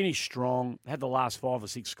win, finished strong, had the last 5 or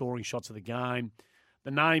 6 scoring shots of the game.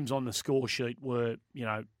 The names on the score sheet were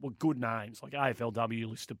good names, like AFLW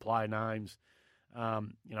listed player names.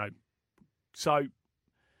 So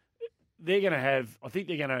they're going to I think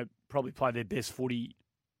they're going to probably play their best footy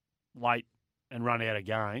late and run out of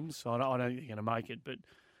games. So I don't think they're going to make it. But,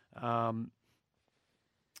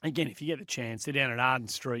 again, if you get the chance, they're down at Arden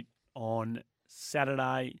Street on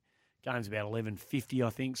Saturday. Game's about 11:50, I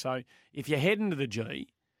think. So if you're heading to the G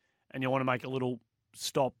and you want to make a little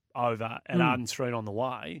stop over at Arden Street on the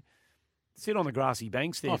way, sit on the grassy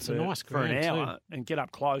banks there for an hour and get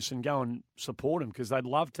up close and go and support them, because they'd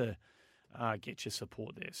love to get your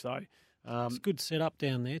support there. So it's a good setup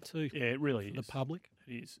down there too. Yeah, it really is. The public.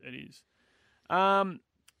 It is.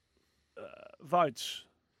 Votes.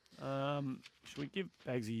 Should we give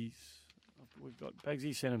Bagsy's? We've got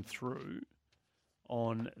Bagsy sent them through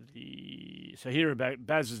on the. So here are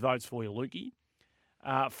Baz's votes for you, Lukey.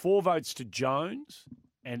 4 votes to Jones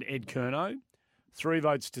and Ed Curnow. 3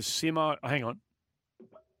 votes to Simo. Oh, hang on.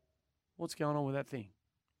 What's going on with that thing?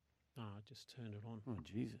 Oh, I just turned it on. Oh,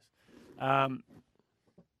 Jesus. Am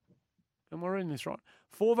I reading this right?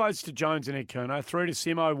 4 votes to Jones and Ed Curnow. 3 to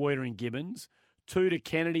Simo, Weeder and Gibbons. 2 to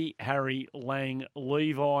Kennedy, Harry, Lang,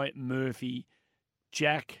 Levi, Murphy,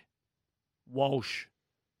 Jack, Walsh,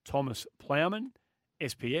 Thomas, Plowman,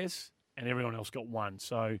 SPS, and everyone else got 1.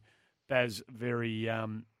 So Baz very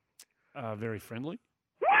very friendly.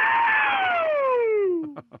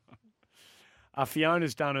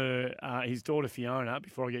 Fiona's done his daughter Fiona,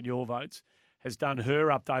 before I get your votes, has done her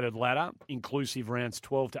updated ladder, inclusive rounds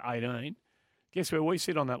 12 to 18. Guess where we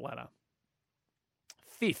sit on that ladder?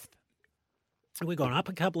 5th. We've gone up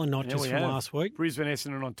a couple of notches from last week. Brisbane,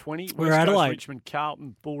 Essendon on 20. We're West Adelaide. Coast, Richmond,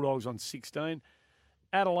 Carlton, Bulldogs on 16.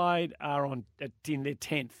 Adelaide are in their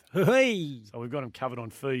 10th. Hey! So we've got them covered on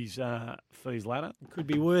fees ladder. Could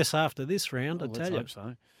be worse after this round, I tell you. Let's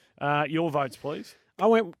hope so. Your votes, please. I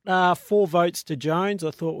went 4 votes to Jones.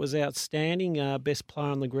 I thought was outstanding. Best player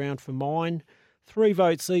on the ground for mine. 3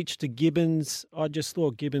 votes each to Gibbons. I just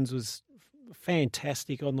thought Gibbons was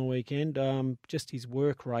fantastic on the weekend. Just his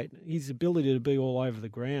work rate, his ability to be all over the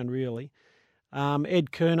ground, really.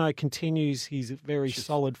 Ed Curnow continues his very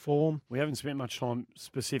solid form. We haven't spent much time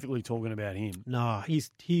specifically talking about him. No,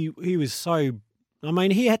 he was so. I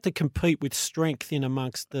mean, he had to compete with strength in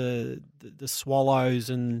amongst the Swallows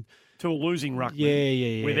and to a losing ruckman.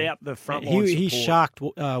 Yeah. Without the front line he support. sharked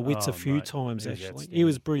Wits a few times actually. He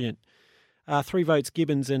was brilliant. 3 votes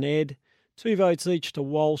Gibbons and Ed. 2 votes each to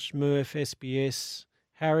Walsh, Murph, SBS,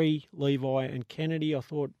 Harry, Levi, and Kennedy. I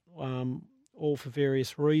thought all for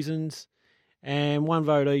various reasons. And 1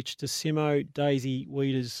 vote each to Simo, Daisy,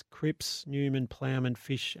 Weeders, Cripps, Newman, Plowman,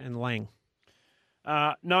 Fish, and Lang.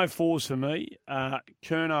 No 4s for me.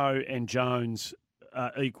 Curnow and Jones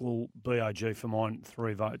equal BOG for mine,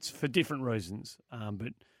 3 votes for different reasons,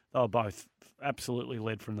 but they were both absolutely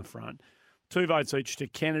led from the front. 2 votes each to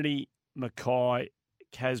Kennedy, Mackay,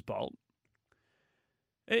 Casbolt.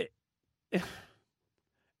 It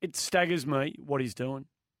staggers me what he's doing.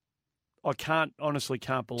 I honestly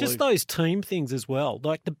can't believe. Just those team things as well,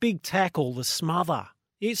 like the big tackle, the smother.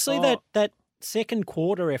 You see that second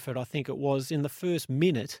quarter effort, I think it was, in the first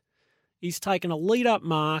minute, he's taken a lead-up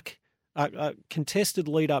mark, a contested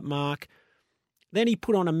lead-up mark. Then he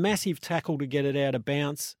put on a massive tackle to get it out of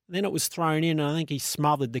bounds. Then it was thrown in, and I think he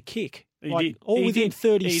smothered the kick. He did. All within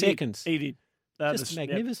 30 seconds. He did. Just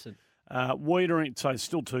magnificent. Wiedering, so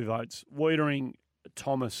still 2 votes. Wiedering,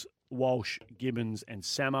 Thomas, Walsh, Gibbons, and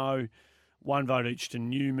Samo. 1 vote each to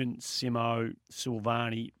Newman, Simo,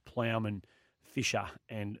 Silvani, Plowman, Fisher.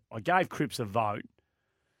 And I gave Cripps a vote.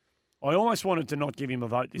 I almost wanted to not give him a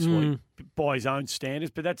vote this week by his own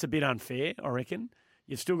standards, but that's a bit unfair, I reckon.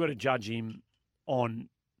 You've still got to judge him on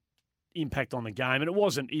impact on the game,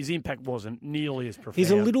 and his impact wasn't nearly as profound. He's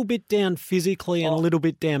a little bit down physically and a little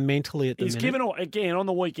bit down mentally at the minute. He's given, again, on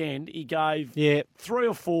the weekend, he gave 3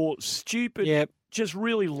 or 4 stupid, just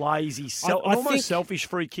really lazy, almost selfish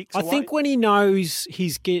free kicks away. I think when he knows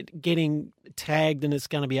he's getting tagged and it's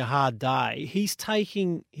going to be a hard day, he's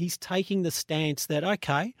taking the stance that,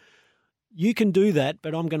 okay, you can do that,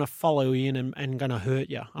 but I'm going to follow you in and going to hurt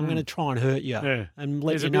you. I'm going to try and hurt you and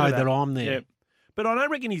let you know that I'm there. Yeah. But I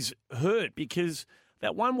don't reckon he's hurt because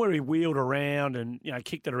that one where he wheeled around and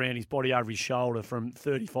kicked it around his body over his shoulder from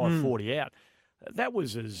 35, 40 out, that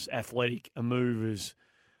was as athletic a move as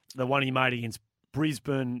the one he made against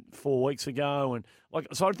Brisbane 4 weeks ago. And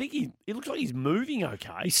so I think he looks like he's moving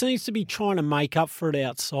okay. He seems to be trying to make up for it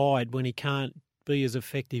outside when he can't be as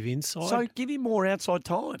effective inside. So give him more outside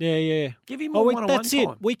time. Yeah. Give him more one-on-one time. That's it.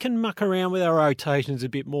 We can muck around with our rotations a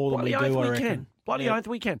bit more than we do, I reckon. Bloody oath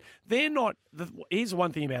we can. They're not. Here's the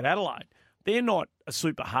one thing about Adelaide. They're not a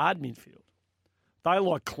super hard midfield. They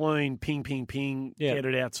like clean, ping, ping, ping, get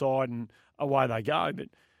it outside and away they go.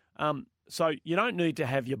 But so you don't need to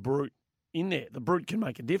have your brute in there. The brute can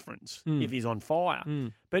make a difference if he's on fire.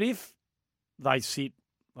 But if they sit,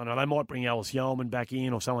 I know they might bring Alice Yeoman back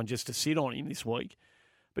in or someone just to sit on him this week.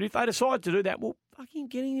 But if they decide to do that, well, fucking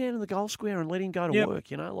get him down in the goal square and let him go to work.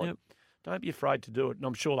 Don't be afraid to do it, and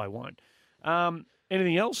I'm sure they won't.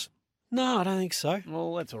 Anything else? No, I don't think so.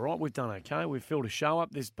 Well, that's all right. We've done okay. We've filled a show up.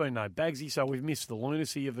 There's been no Bagsy, so we've missed the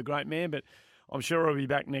lunacy of the great man, but I'm sure he'll be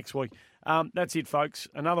back next week. That's it, folks.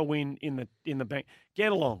 Another win in the bank.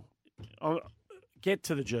 Get along. Get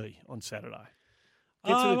to the G on Saturday.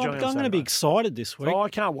 I'm going to be excited this week. Oh, I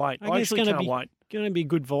can't wait. I actually can't wait. Going to be a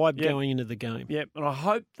good vibe going into the game. Yep, and I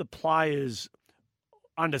hope the players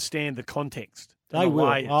understand the context. They will.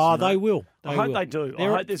 Layers, they will. I hope they do. I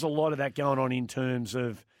hope there's a lot of that going on in terms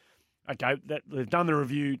of, okay, that they've done the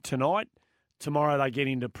review tonight. Tomorrow they get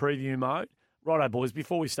into preview mode. Righto, boys,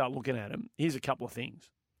 before we start looking at them, here's a couple of things.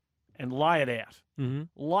 And lay it out. Mm-hmm.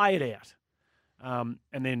 Lay it out.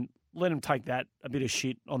 And then let them take that, a bit of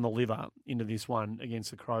shit on the liver, into this one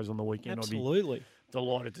against the Crows on the weekend. Absolutely. I'd be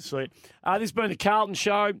delighted to see it. This has been the Carlton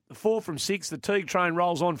Show, 4 from 6. The Teague train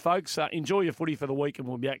rolls on, folks. Enjoy your footy for the week, and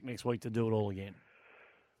we'll be back next week to do it all again.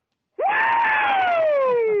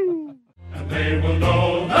 They will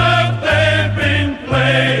know that they've been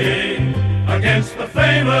playing against the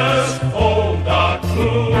famous old dark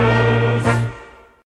blue.